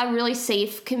a really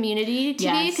safe community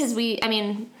to me, because we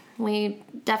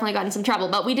definitely got in some trouble,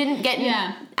 but we didn't get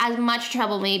in as much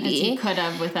trouble maybe as you could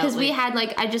have without, because we had,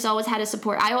 like, I just always had a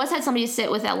support. I always had somebody to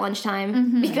sit with at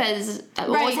lunchtime because I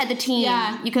always had the team.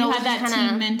 Yeah, you could always have that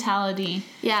team mentality.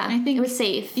 Yeah, I think it was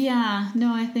safe. Yeah,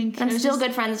 no, I think I'm still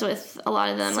good friends with a lot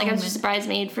of them. Like, I was just a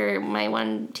bridesmaid for my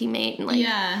one teammate, and, like,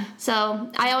 so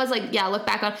I always, like, look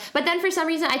back on. But then for some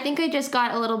reason, I think I just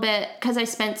got a little bit, because I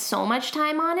spent so much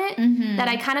time on it, that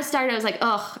I kind of started. I was like,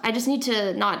 ugh, I just need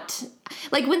to not.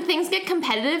 Like, when things get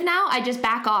competitive now, I just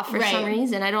back off for some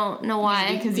reason. I don't know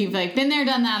why. Because you've, like, been there,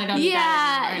 done that. I don't do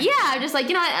that anymore. Yeah, I'm just like,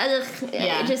 you know,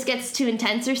 it just gets too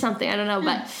intense or something. I don't know,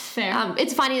 but fair.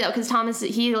 It's funny though, because Thomas,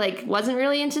 he, like, wasn't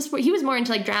really into sport. He was more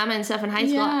into, like, drama and stuff in high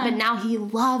school, but now he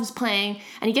loves playing,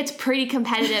 and he gets pretty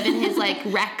competitive in his, like,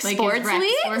 rec sports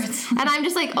leagues. And I'm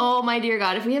just like, oh my dear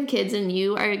God, if we have kids and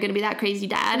you are going to be that crazy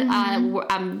dad,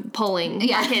 I'm pulling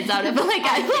our kids out of it. Like,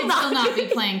 I will not be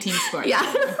playing team sports.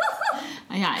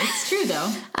 Yeah, it's true though.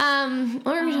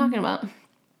 What were we talking about?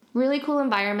 Really cool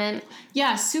environment.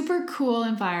 Yeah, super cool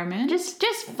environment. Just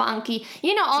funky.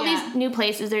 You know, all these new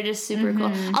places, they're just super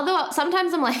cool. Although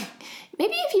sometimes I'm like,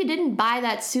 maybe if you didn't buy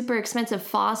that super expensive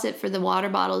faucet for the water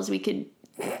bottles, we could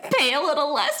pay a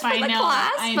little less for the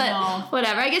class. I know.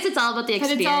 Whatever. I guess it's all about the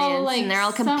experience, all, like, and they're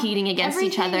all competing against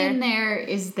each other. Everything in there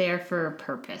is there for a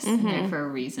purpose, and there for a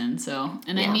reason. So,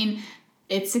 and I mean,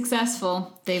 it's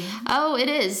successful. It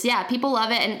is. Yeah, people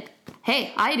love it, and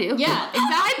hey, I do. Yeah, exactly.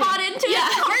 I bought into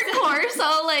it hardcore,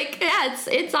 so, like,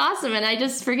 it's awesome, and I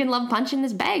just freaking love punching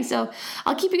this bag. So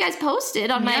I'll keep you guys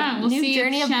posted on my new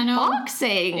journey of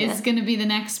boxing. It's going to be the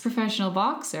next professional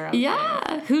boxer out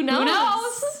there. Who knows? Who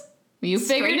knows? You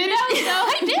figured it out, though.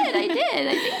 I did.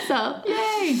 I think so.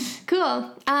 Yay.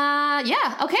 Cool.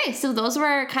 Okay, so those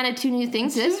were kind of two new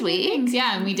things this week.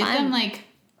 Yeah, and we did them, like,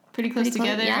 pretty close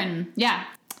together. And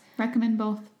recommend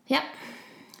both. Yep.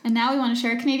 And now we want to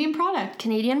share a Canadian product. So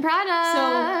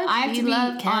I have to be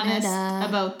honest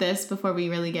about this before we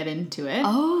really get into it.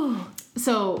 Oh.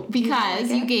 So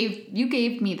because you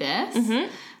gave me this.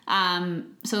 Mm-hmm.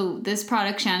 So this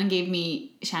product Shano gave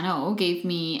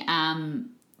me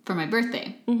for my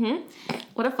birthday. Mm-hmm.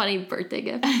 What a funny birthday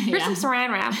gift. Here's some saran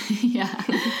wrap. Yeah.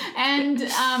 And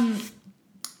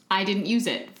I didn't use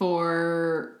it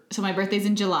so my birthday's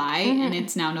in July and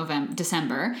it's now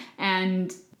December.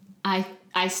 And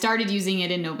I started using it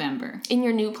in November. In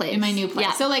your new place. In my new place.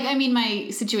 Yeah. So, like, I mean, my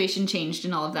situation changed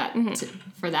and all of that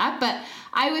for that. But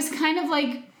I was kind of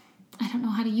like, I don't know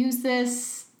how to use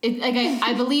this.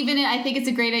 I believe in it. I think it's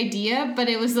a great idea. But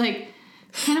it was, like,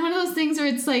 kind of one of those things where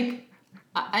it's like,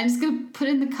 I'm just going to put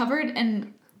it in the cupboard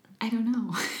and I don't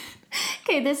know.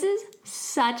 Okay, this is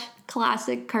such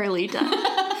classic Carlita.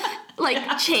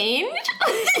 Like, change?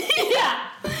 Yeah.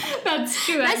 That's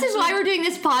true. This is why we're doing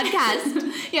this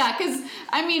podcast. Yeah, because,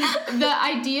 I mean, the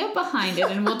idea behind it,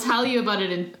 and we'll tell you about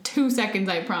it in 2 seconds,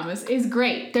 I promise, is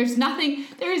great. There is nothing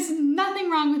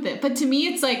wrong with it. But to me,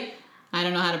 it's like, I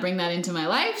don't know how to bring that into my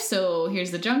life, so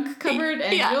here's the junk cupboard,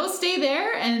 and it'll stay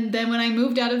there. And then when I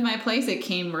moved out of my place, it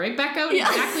came right back out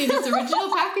exactly in its original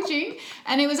packaging.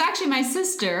 And it was actually my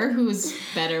sister, who was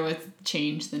better with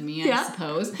change than me, I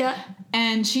suppose. Yeah.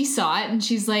 And she saw it, and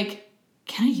she's like,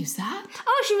 can I use that?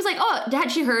 Oh, she was like,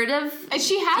 had she heard of?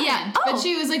 She hadn't. Yeah. Oh. But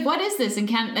she was like, what is this? And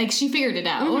she figured it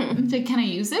out. Mm-hmm. Like, can I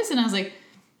use this? And I was like,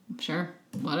 sure,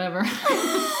 whatever.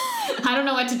 I don't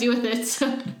know what to do with it. So.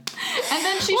 And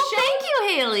then she showed. Thank you,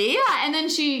 Haley. Yeah. And then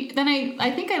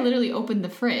I think I literally opened the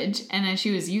fridge and then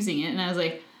she was using it and I was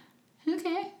like,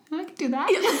 okay, I can do that.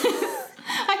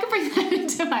 I can bring that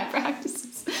into my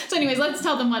practices. So anyways, let's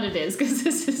tell them what it is because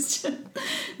this is just,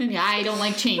 I don't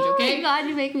like change, okay? Oh my God,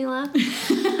 you make me laugh.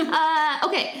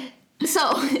 Okay,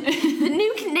 so the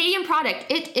new Canadian product,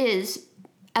 it is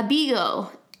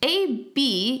Abeego.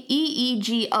 Abeego.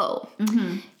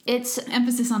 Mm-hmm. It's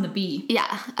emphasis on the B.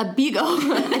 Yeah, Abeego,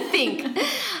 I think.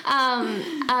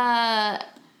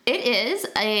 It is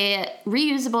a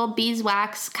reusable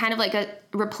beeswax, kind of like a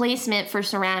replacement for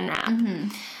saran wrap. Mm-hmm.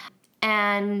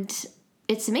 And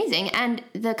it's amazing. And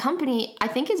the company, I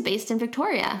think, is based in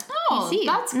Victoria. Oh, BC.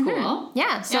 That's cool. Mm-hmm.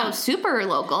 Yeah, so super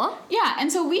local. Yeah,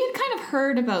 and so we had kind of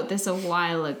heard about this a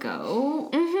while ago,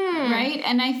 right?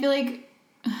 And I feel like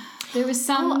there was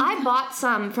some... Oh, I bought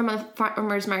some from a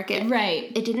farmer's market.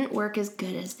 Right. It didn't work as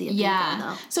good as the Abeego,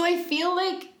 though. So I feel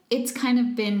like it's kind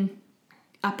of been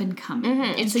up and coming.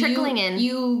 Mm-hmm. It's trickling in.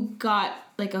 You got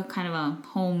like a kind of a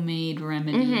homemade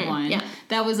remedy one. Yeah.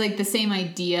 That was like the same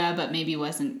idea, but maybe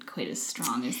wasn't quite as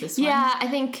strong as this one. Yeah, I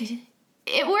think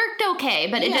it worked okay,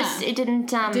 but it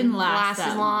didn't last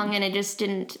as long, and it just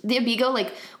didn't. The Abeego,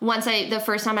 like the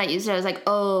first time I used it, I was like,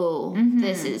 oh,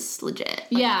 this is legit.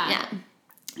 Like,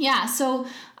 yeah. So,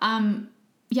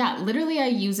 literally I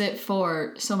use it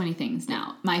for so many things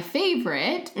now. My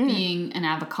favorite being an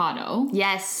avocado.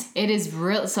 Yes. It is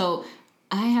real. So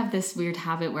I have this weird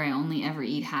habit where I only ever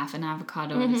eat half an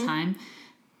avocado at a time.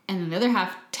 And then the other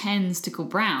half tends to go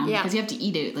brown because you have to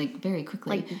eat it like very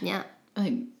quickly.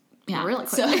 Really quick.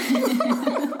 So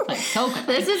quick.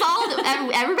 This is all,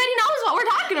 everybody knows what we're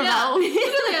talking about.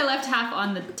 Literally, I left half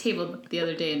on the table the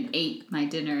other day and ate my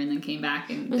dinner and then came back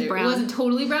and it wasn't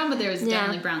totally brown, but there was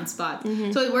definitely brown spots.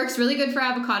 Mm-hmm. So it works really good for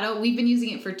avocado. We've been using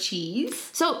it for cheese.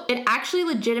 So it actually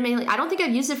legitimately, I don't think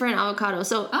I've used it for an avocado.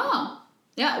 So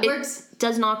it works.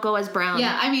 Does not go as brown.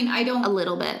 Yeah, I mean, I don't. A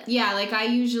little bit. Yeah, like I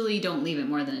usually don't leave it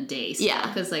more than a day. So,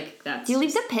 because like that's. Do you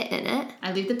leave the pit in it?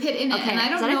 I leave the pit in it, and I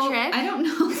don't know. Is that a trick? I don't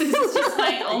know if this is just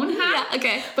my own hack. Yeah,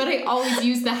 okay. But I always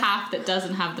use the half that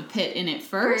doesn't have the pit in it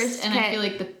first, and I feel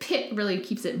like the pit really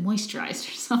keeps it moisturized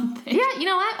or something. Yeah, you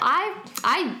know what?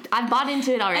 I've bought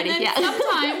into it already. And then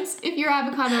sometimes if your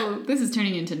avocado, this is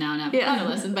turning into now an avocado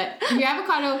lesson, but if your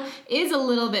avocado is a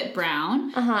little bit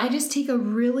brown, I just take a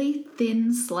really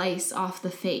thin slice off the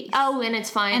face. Oh, and it's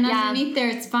fine. And underneath there,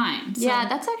 it's fine. So. Yeah,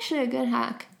 that's actually a good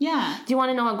hack. Yeah. Do you want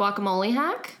to know a guacamole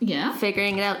hack? Yeah.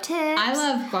 Figuring it out tips. I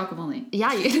love guacamole. Yeah,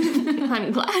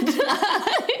 I'm glad.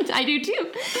 I do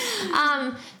too.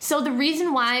 So the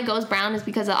reason why it goes brown is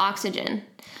because of oxygen.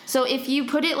 So if you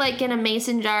put it like in a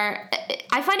mason jar,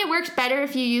 I find it works better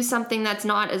if you use something that's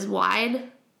not as wide,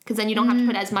 because then you don't have to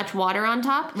put as much water on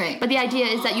top. Right. But the idea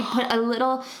is that you put a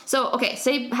little. So okay,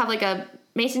 say you have like a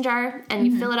mason jar and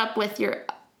you fill it up with your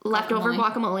leftover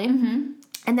guacamole,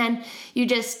 and then you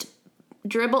just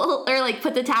dribble or like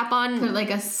put the tap on. Put like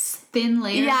a thin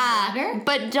layer of water.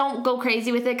 But don't go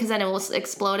crazy with it because then it will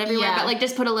explode everywhere. Yeah. But like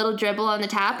just put a little dribble on the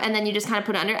tap and then you just kind of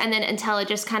put it under and then until it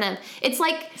just kind of, it's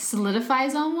like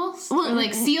solidifies almost. Well, or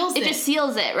like seals it. It just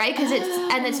seals it, right? Because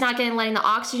it's not letting the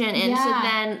oxygen in. Yeah. So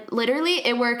then literally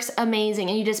it works amazing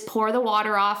and you just pour the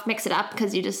water off, mix it up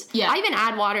because you just. Yeah. I even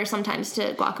add water sometimes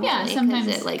to guacamole. Yeah,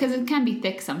 sometimes because it can be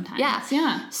thick sometimes. Yeah.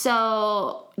 Yeah.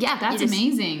 So yeah, that's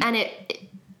amazing. And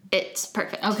it's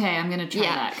perfect. Okay, I'm gonna try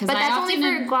that. But that's only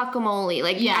for guacamole.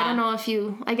 Like, I don't know if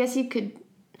I guess you could.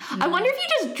 I wonder if you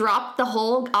just drop the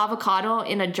whole avocado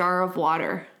in a jar of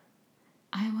water.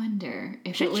 I wonder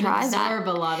if it would absorb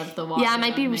a lot of the water. Yeah, it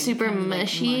might be super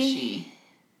mushy.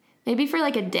 Maybe for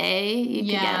like a day you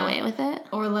could get away with it.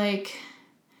 Or like.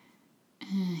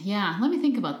 Yeah, let me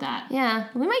think about that. Yeah,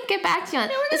 we might get back to you on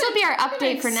this. Will be our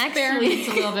update for next week.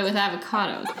 A little bit with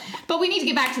avocados, but we need to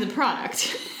get back to the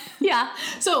product. Yeah.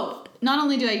 So not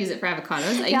only do I use it for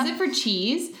avocados, I use it for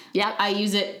cheese. Yeah. I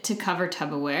use it to cover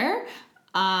Tupperware.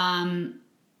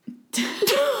 Did you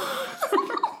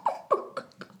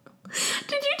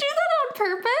do that on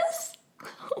purpose?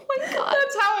 Oh my god.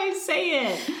 That's how I say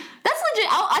it. That's legit.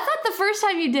 I thought the first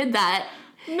time you did that,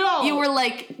 you were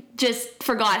like just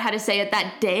forgot how to say it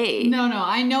that day. No,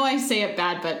 I know I say it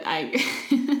bad, but I.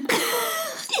 You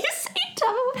say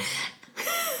Tupperware.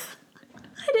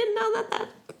 I didn't know that.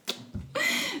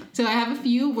 So I have a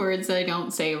few words that I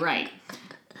don't say right.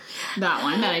 That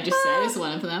one that I just said is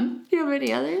one of them. Do you have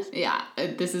any others? Yeah,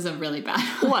 this is a really bad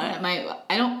one. What?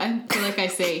 I feel like I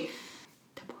say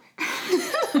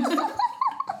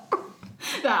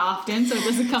that often, so it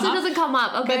doesn't come up. So it doesn't come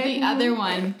up, okay. But the other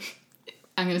one,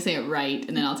 I'm going to say it right,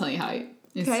 and then I'll tell you how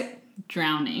it's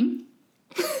drowning.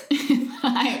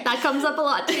 That comes up a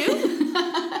lot,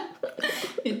 too.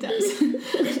 It does.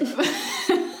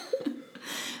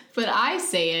 But I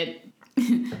say it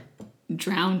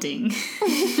drowning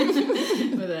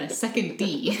with a second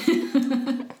D.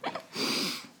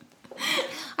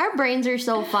 Our brains are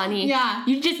so funny. Yeah.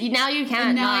 You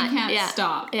can't. I can't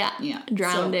stop. Yeah.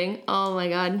 Drowning. So, oh my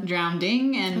god.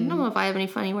 Drowning and. I don't know if I have any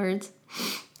funny words.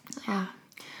 Yeah.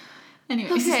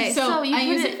 Anyway, so I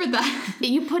use it for that.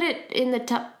 You put it in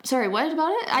the Sorry, what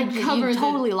about it? You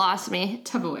totally lost me.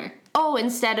 Tupperware. Oh,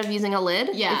 instead of using a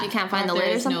lid? Yeah. If you can't find the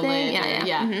lid or something? No lid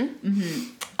yeah. Mm-hmm. Mm-hmm.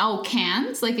 Oh,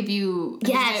 cans? Like if you...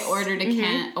 Yes. I ordered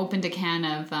opened a can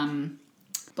of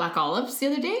black olives the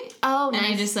other day. Oh, nice.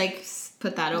 And I just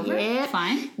put that over. Yeah.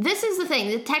 Fine. This is the thing.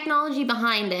 The technology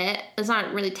behind it's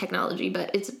not really technology,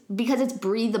 but it's because it's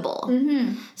breathable.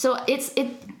 Mm-hmm. So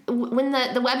when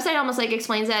the website almost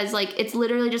explains it as it's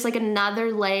literally just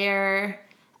another layer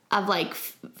of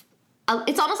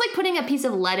it's almost like putting a piece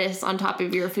of lettuce on top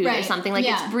of your food or something.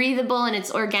 It's breathable and it's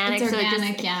organic. It's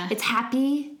organic, it's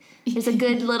happy. There's a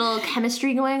good little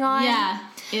chemistry going on. Yeah.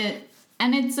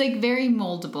 And it's very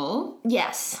moldable.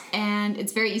 Yes. And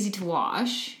it's very easy to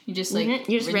wash. You just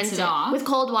rinse it off. With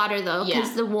cold water though,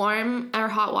 because the warm or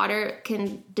hot water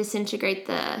can disintegrate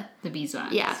the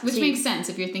beeswax. Yeah. Which makes sense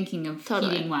if you're thinking of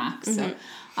heating wax.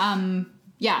 Mm-hmm.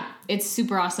 So it's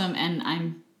super awesome and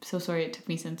I'm so sorry it took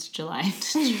me since July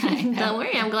to try it. Don't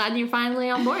worry, I'm glad you're finally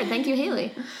on board. Thank you,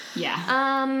 Haley. Yeah.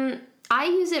 I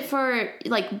use it for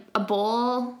a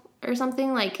bowl or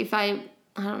something. If I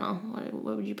don't know,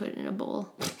 what would you put in a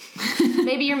bowl?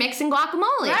 Maybe you're mixing guacamole.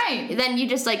 Right. Then you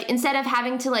just instead of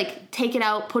having to take it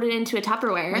out, put it into a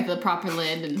Tupperware. With the proper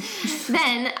lid. And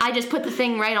then I just put the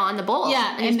thing right on the bowl.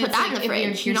 Yeah. And just put that in the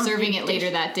fridge. If you're serving it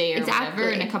later that day or whatever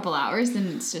in a couple hours, then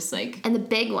it's just And the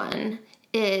big one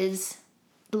is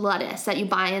lettuce that you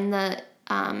buy in the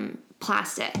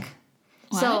plastic.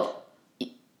 What? So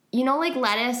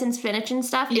lettuce and spinach and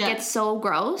stuff, it gets so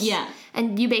gross. Yeah.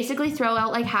 And you basically throw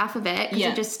out half of it because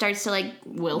it just starts to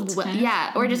wilt.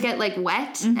 Yeah, or just get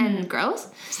wet and gross.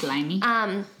 Slimy.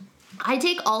 I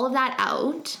take all of that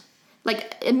out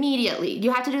immediately.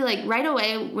 You have to do right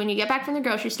away when you get back from the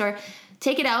grocery store.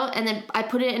 Take it out and then I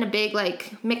put it in a big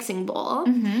mixing bowl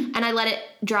and I let it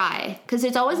dry because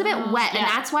it's always a bit wet and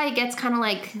that's why it gets kind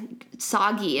of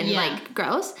soggy and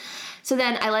gross. So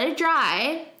then I let it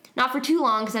dry. Not for too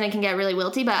long because then it can get really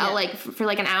wilty, but I'll for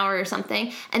an hour or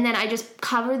something. And then I just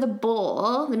cover the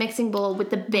mixing bowl with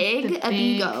the big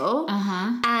Abigo.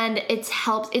 And it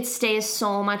stays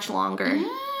so much longer.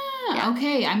 Yeah.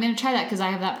 Okay, I'm going to try that because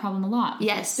I have that problem a lot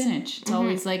with spinach. It's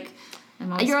always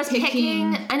I'm always You're always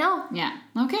picking. I know. Yeah.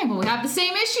 Okay, well we have the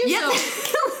same issue, so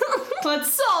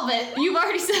let's solve it. You've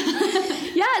already said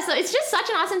Yeah, so it's just such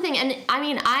an awesome thing. And I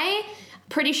mean, I'm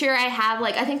pretty sure I have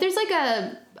I think there's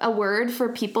a word for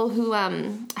people who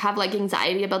have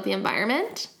anxiety about the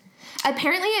environment.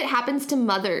 Apparently it happens to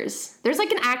mothers. There's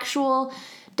like an actual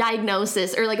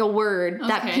diagnosis or like a word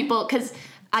that people, because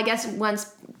I guess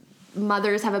once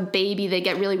mothers have a baby, they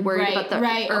get really worried about the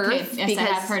earth yes, because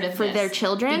I have heard of for their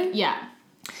children. Yeah.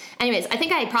 Anyways, I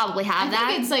think I probably have that.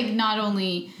 I think it's like not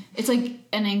only, it's like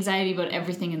an anxiety about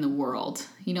everything in the world,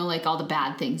 you know, like all the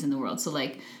bad things in the world. So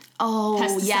like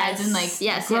pesticides and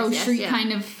like grocery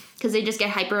kind of, because they just get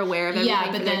hyper aware of everything.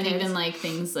 Yeah, but then even like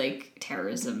things like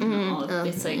terrorism and all of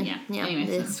it's like anyway,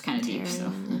 it's kind of deep.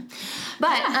 So,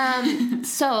 but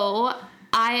so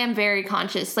I am very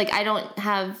conscious. Like I don't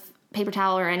have paper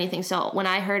towel or anything. So when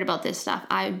I heard about this stuff,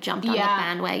 I jumped on the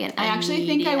bandwagon. I actually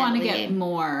think I want to get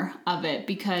more of it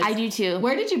because I do too.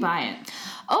 Where did you buy it?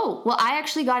 Oh, well, I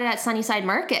actually got it at Sunnyside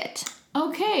Market.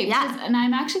 Okay. Yeah. And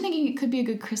I'm actually thinking it could be a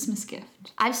good Christmas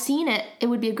gift. I've seen it. It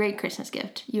would be a great Christmas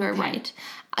gift. You are right.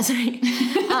 Sorry.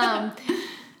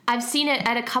 I've seen it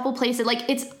at a couple places. Like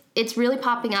it's really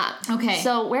popping up. Okay.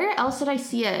 So where else did I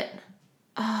see it?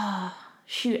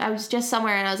 Shoot, I was just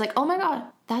somewhere and I was like, oh my God,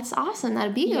 that's awesome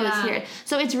that Abigo is here.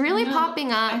 So it's really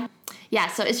popping up. Yeah,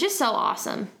 so it's just so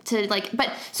awesome to like,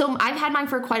 but so I've had mine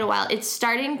for quite a while. It's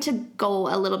starting to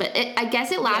go a little bit. I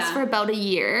guess it lasts for about a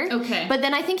year. Okay. But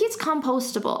then I think it's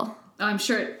compostable. Oh, I'm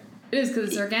sure it is because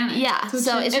it's organic. Yeah,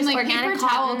 so it's just like organic paper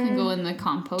towel can go in the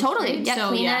compost. Totally. Right? Yeah,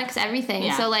 so, Kleenex, everything.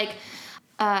 Yeah. So like,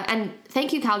 and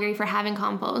thank you Calgary for having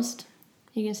compost.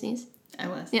 You gonna sneeze? I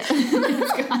was. Yeah.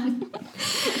 It's gone.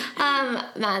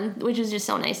 Man, which is just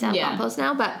so nice to have compost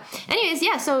now. But anyways,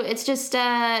 yeah, so it's just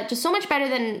so much better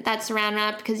than that saran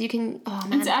wrap because you can,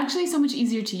 It's actually so much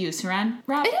easier to use. Saran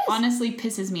wrap honestly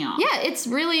pisses me off. Yeah, it's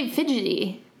really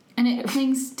fidgety. And it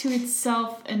clings to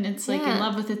itself and it's like in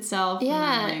love with itself.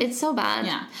 Yeah, it's so bad.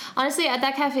 Yeah. honestly, at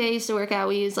that cafe I used to work at,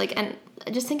 we used like, and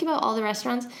just think about all the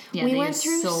restaurants. We went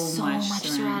through so much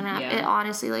saran wrap. Yeah. It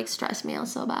honestly like stressed me out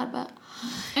so bad, but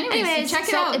anyways so check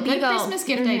it out. Good Christmas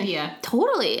gift idea.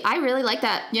 Totally. I really like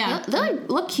that. Yeah. They like,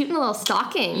 look cute in a little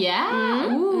stocking.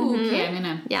 Yeah. Ooh, okay, I'm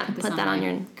gonna put that on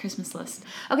your Christmas list.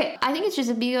 Okay, I think it's just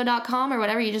abigo.com or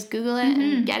whatever. You just Google it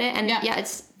and get it. And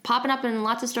it's popping up in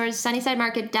lots of stores. Sunnyside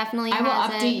Market definitely has it. I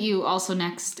will update you also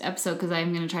next episode because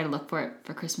I'm going to try to look for it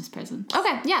for Christmas presents.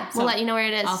 Okay, yeah. We'll let you know where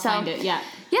it is. I'll find it, yeah.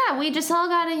 Yeah, we just all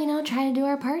got to, try to do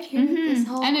our part here. This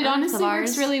whole and it honestly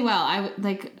works really well.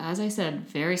 As I said,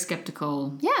 very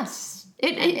skeptical. Yes.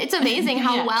 It's amazing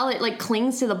how well it like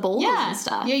clings to the bowls and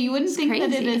stuff. Yeah, you wouldn't think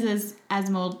that it is as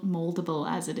moldable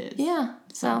as it is. Yeah.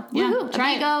 So woohoo.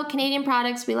 Try Abigo, Canadian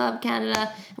products. We love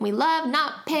Canada and we love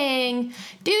not paying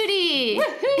duty.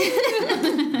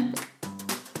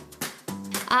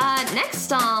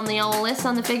 Next on the old list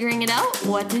on the figuring it out,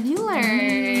 what did you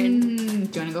learn?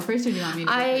 Do you want to go first or do you want me to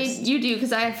go first? You do,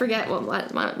 because I forget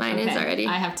what mine is already.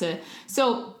 I have to.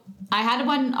 So I had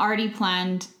one already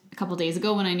planned a couple days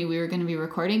ago when I knew we were going to be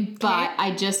recording, but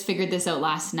I just figured this out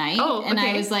last night. And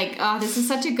I was like, this is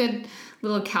such a good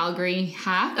little Calgary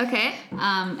hack. Okay.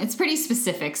 It's pretty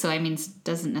specific, so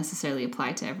doesn't necessarily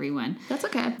apply to everyone. That's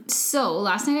okay. So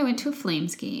last night I went to a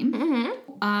Flames game.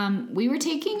 Mm-hmm. We were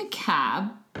taking a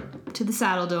cab to the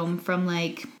Saddle Dome from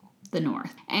like the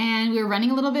north, and we were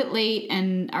running a little bit late,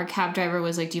 and our cab driver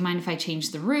was like, do you mind if I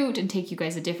change the route and take you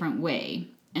guys a different way?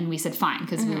 And we said fine,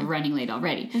 because we were running late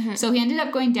already. So he ended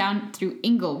up going down through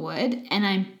Inglewood, and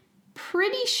I'm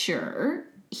pretty sure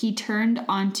he turned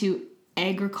onto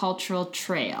Agricultural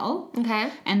Trail. Okay.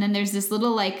 And then there's this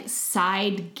little like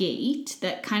side gate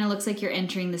that kind of looks like you're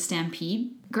entering the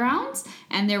Stampede grounds,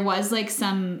 and there was like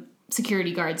some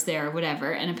security guards there or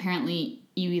whatever, and apparently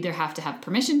you either have to have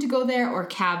permission to go there or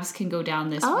cabs can go down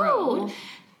this road.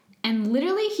 And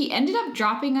literally he ended up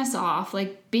dropping us off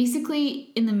like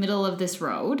basically in the middle of this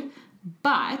road,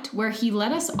 but where he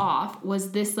let us off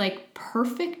was this like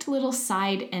perfect little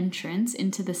side entrance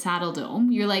into the Saddle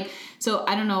Dome. You're like, so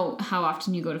I don't know how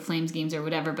often you go to Flames games or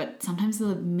whatever, but sometimes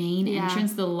the main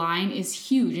entrance, the line is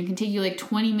huge and can take you like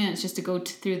 20 minutes just to go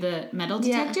through the metal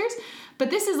detectors. But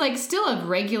this is like still a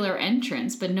regular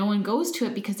entrance, but no one goes to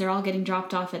it because they're all getting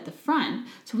dropped off at the front.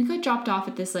 So we got dropped off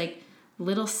at this like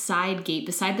little side gate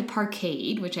beside the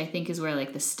parkade, which I think is where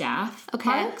like the staff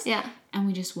parks. Yeah. And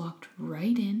we just walked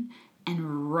right in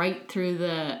and right through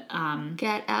the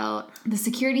get out the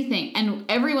security thing, and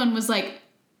everyone was like,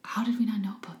 how did we not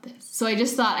know about this? So I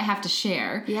just thought I have to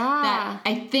share that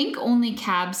I think only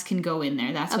cabs can go in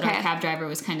there. That's what our cab driver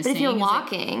was kind of saying. If you're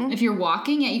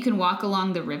walking, like, you can walk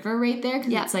along the river right there,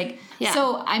 because it's like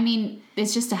so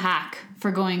it's just a hack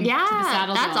for going to the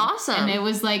Saddle Dome. That's awesome. And it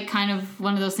was like kind of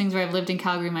one of those things where I've lived in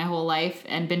Calgary my whole life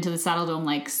and been to the Saddle Dome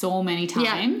like so many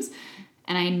times.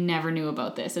 And I never knew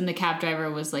about this. And the cab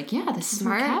driver was like, yeah, this is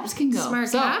where cabs can go.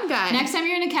 Smart cab guy. Next time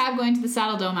you're in a cab going to the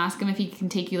Saddle Dome, ask him if he can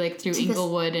take you like through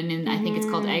Inglewood and in, I think it's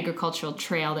called Agricultural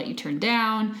Trail that you turn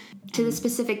down. To the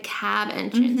specific cab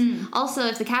entrance. Also,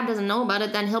 if the cab doesn't know about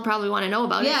it, then he'll probably want to know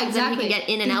about it. Yeah, exactly. Then he can get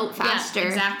in and out faster. Yeah,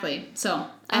 exactly. So...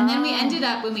 And then we ended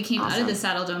up, when we came out of the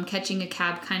Saddle Dome, catching a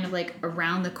cab kind of like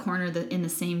around the corner in the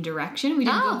same direction. We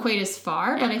didn't go quite as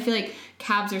far, but I feel like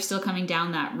cabs are still coming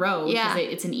down that road because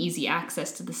it's an easy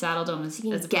access to the Saddle Dome. As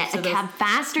get a cab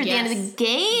faster at the end of the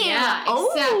game. Yeah,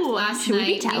 except last should night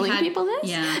we be telling people this?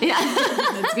 Yeah.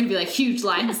 It's going to be like huge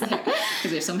lines there because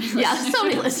we have so many listeners. Yeah, so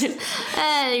many listeners.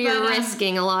 You're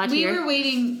risking a lot here. We were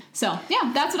waiting. So,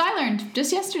 yeah, that's what I learned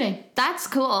just yesterday. That's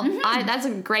cool. That's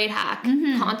a great hack.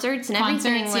 Concerts and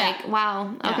everything.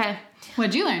 Wow. Okay. Yeah.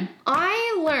 What'd you learn?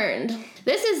 I learned,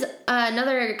 this is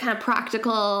another kind of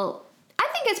practical, I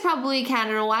think it's probably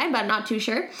Canada-wide, but I'm not too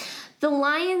sure. The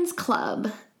Lions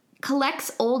Club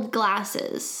collects old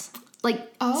glasses.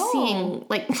 Seeing,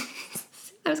 I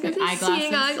was going to say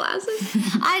seeing eyeglasses.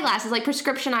 Eyeglasses, like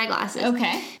prescription eyeglasses.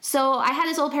 Okay. So I had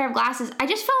this old pair of glasses. I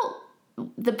just felt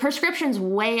the prescription's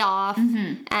way off,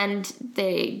 and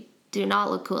they do not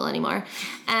look cool anymore.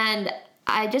 And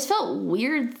I just felt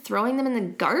weird throwing them in the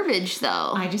garbage,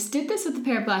 though. I just did this with a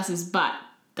pair of glasses, but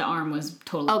the arm was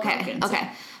totally broken.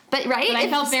 Okay. But I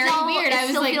felt very weird. It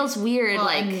still feels weird. Well,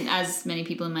 and as many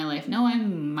people in my life know, I'm a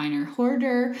minor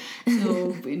hoarder.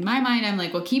 So in my mind, I'm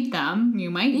like, well, keep them. You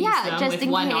might use them just with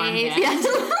in one arm. Yeah.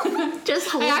 Just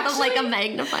hold them like a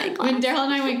magnifying glass. When Daryl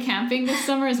and I went camping this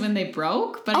summer is when they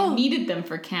broke, but I needed them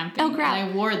for camping. Oh, crap.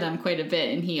 And I wore them quite a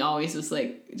bit, and he always was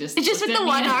like, just with the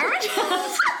one arm?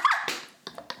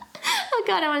 Oh,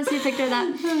 God, I want to see a picture of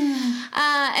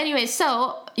that. Anyway,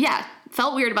 so,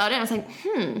 felt weird about it. I was like,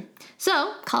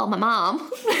 So, called my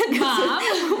mom.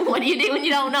 Mom? What do you do when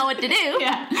you don't know what to do?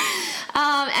 Yeah.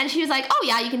 And she was like, oh,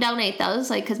 yeah, you can donate those,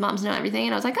 because moms know everything.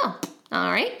 And I was like, oh,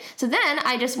 all right. So then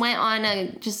I just went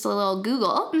on just a little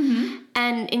Google.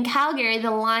 And in Calgary,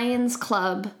 the Lions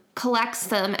Club collects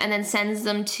them and then sends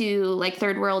them to,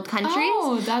 third world countries.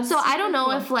 Oh, that's so I don't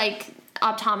know if,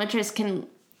 optometrists can...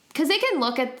 Because they can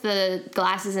look at the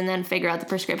glasses and then figure out the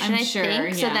prescription, I think.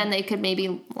 Yeah. So then they could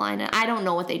maybe line it. I don't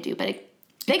know what they do, but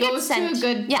they get sent to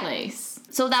a good place.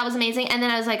 So that was amazing. And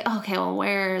then I was like, okay, well,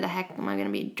 where the heck am I going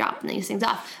to be dropping these things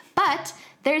off? But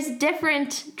there's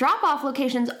different drop-off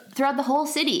locations throughout the whole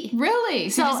city. Really?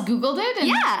 So you just Googled it?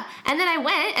 Yeah. And then I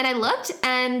went and I looked,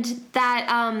 and that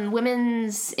Women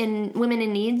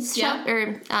in Needs shop,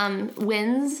 or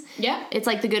WINS. Yeah. It's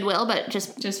like the Goodwill, but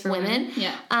just for women.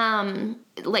 Yeah.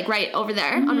 Right over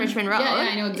there on Richmond Road. Yeah,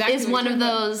 I know exactly. Is one of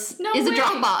those. Is a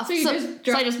drop-off. So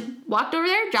I just walked over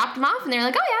there, dropped them off, and they were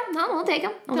like, oh, yeah, no, we'll take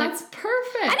them. That's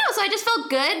perfect. I know, so I just felt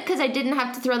good because I didn't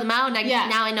have to throw them out. And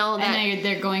now I know that. And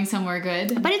they're going somewhere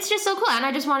good. But it's just so cool. And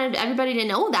I just wanted everybody to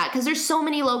know that because there's so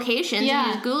many locations. Yeah.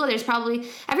 You just Google,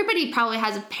 everybody probably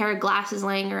has a pair of glasses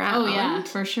laying around. Oh, yeah,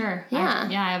 for sure. Yeah.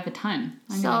 I have a ton.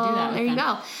 I'm going to do that. There you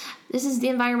go. This is the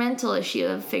environmental issue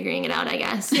of figuring it out, I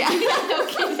guess. Yeah. No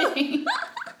kidding.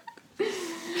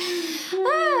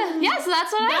 So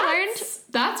that's what I learned.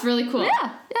 That's really cool.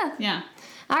 Yeah.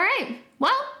 All right.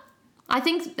 Well, I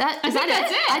think that's it.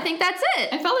 I think that's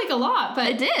it. I felt like a lot, but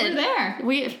I did. We're there.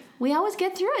 We always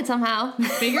get through it somehow. We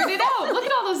figured it out. Look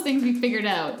at all those things we figured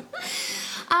out.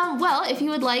 Well, if you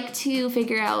would like to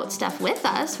figure out stuff with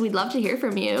us, we'd love to hear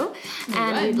from you.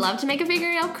 And we'd love to make a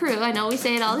Figuring Out crew. I know we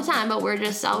say it all the time, but we're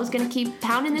just always going to keep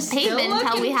pounding this pavement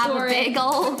until we have a big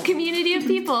old community of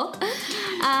people.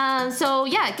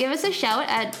 Give us a shout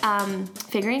at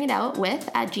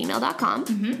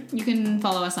figuringitout@gmail.com. You can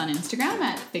follow us on Instagram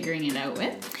at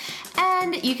figuringitoutwith.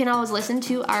 And you can always listen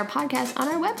to our podcast on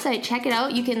our website. Check it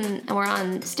out. We're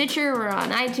on Stitcher, we're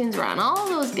on iTunes, we're on all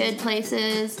those good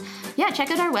places. Yeah,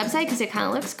 check out our website because it kind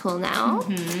of looks cool now.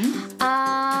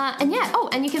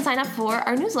 And you can sign up for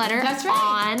our newsletter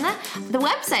on the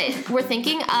website. We're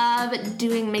thinking of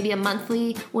doing maybe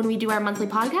when we do our monthly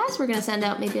podcast, we're going to send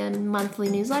out maybe a monthly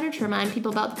newsletter to remind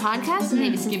people about the podcast and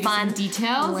maybe some fun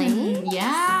details.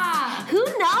 Yeah. Who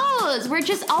knows? We're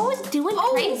just always doing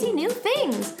crazy new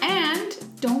things. And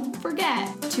don't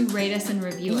forget to rate us and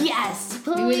review us. Yes,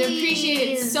 please. We would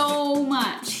appreciate it so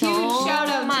much. Huge shout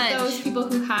out to those people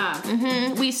who have.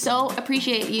 We so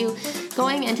appreciate you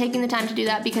going and taking the time to do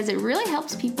that because it really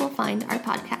helps people find our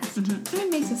podcast. And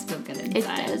it makes us feel good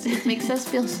inside. It does. It makes us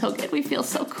feel so good. We feel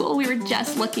so cool. We were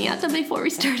just looking at them before we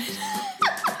started.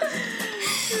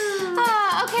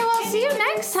 Okay, well, see you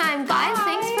next time, guys. Bye.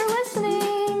 Thanks for listening.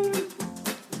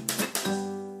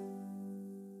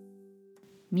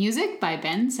 Music by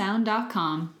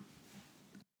bensound.com.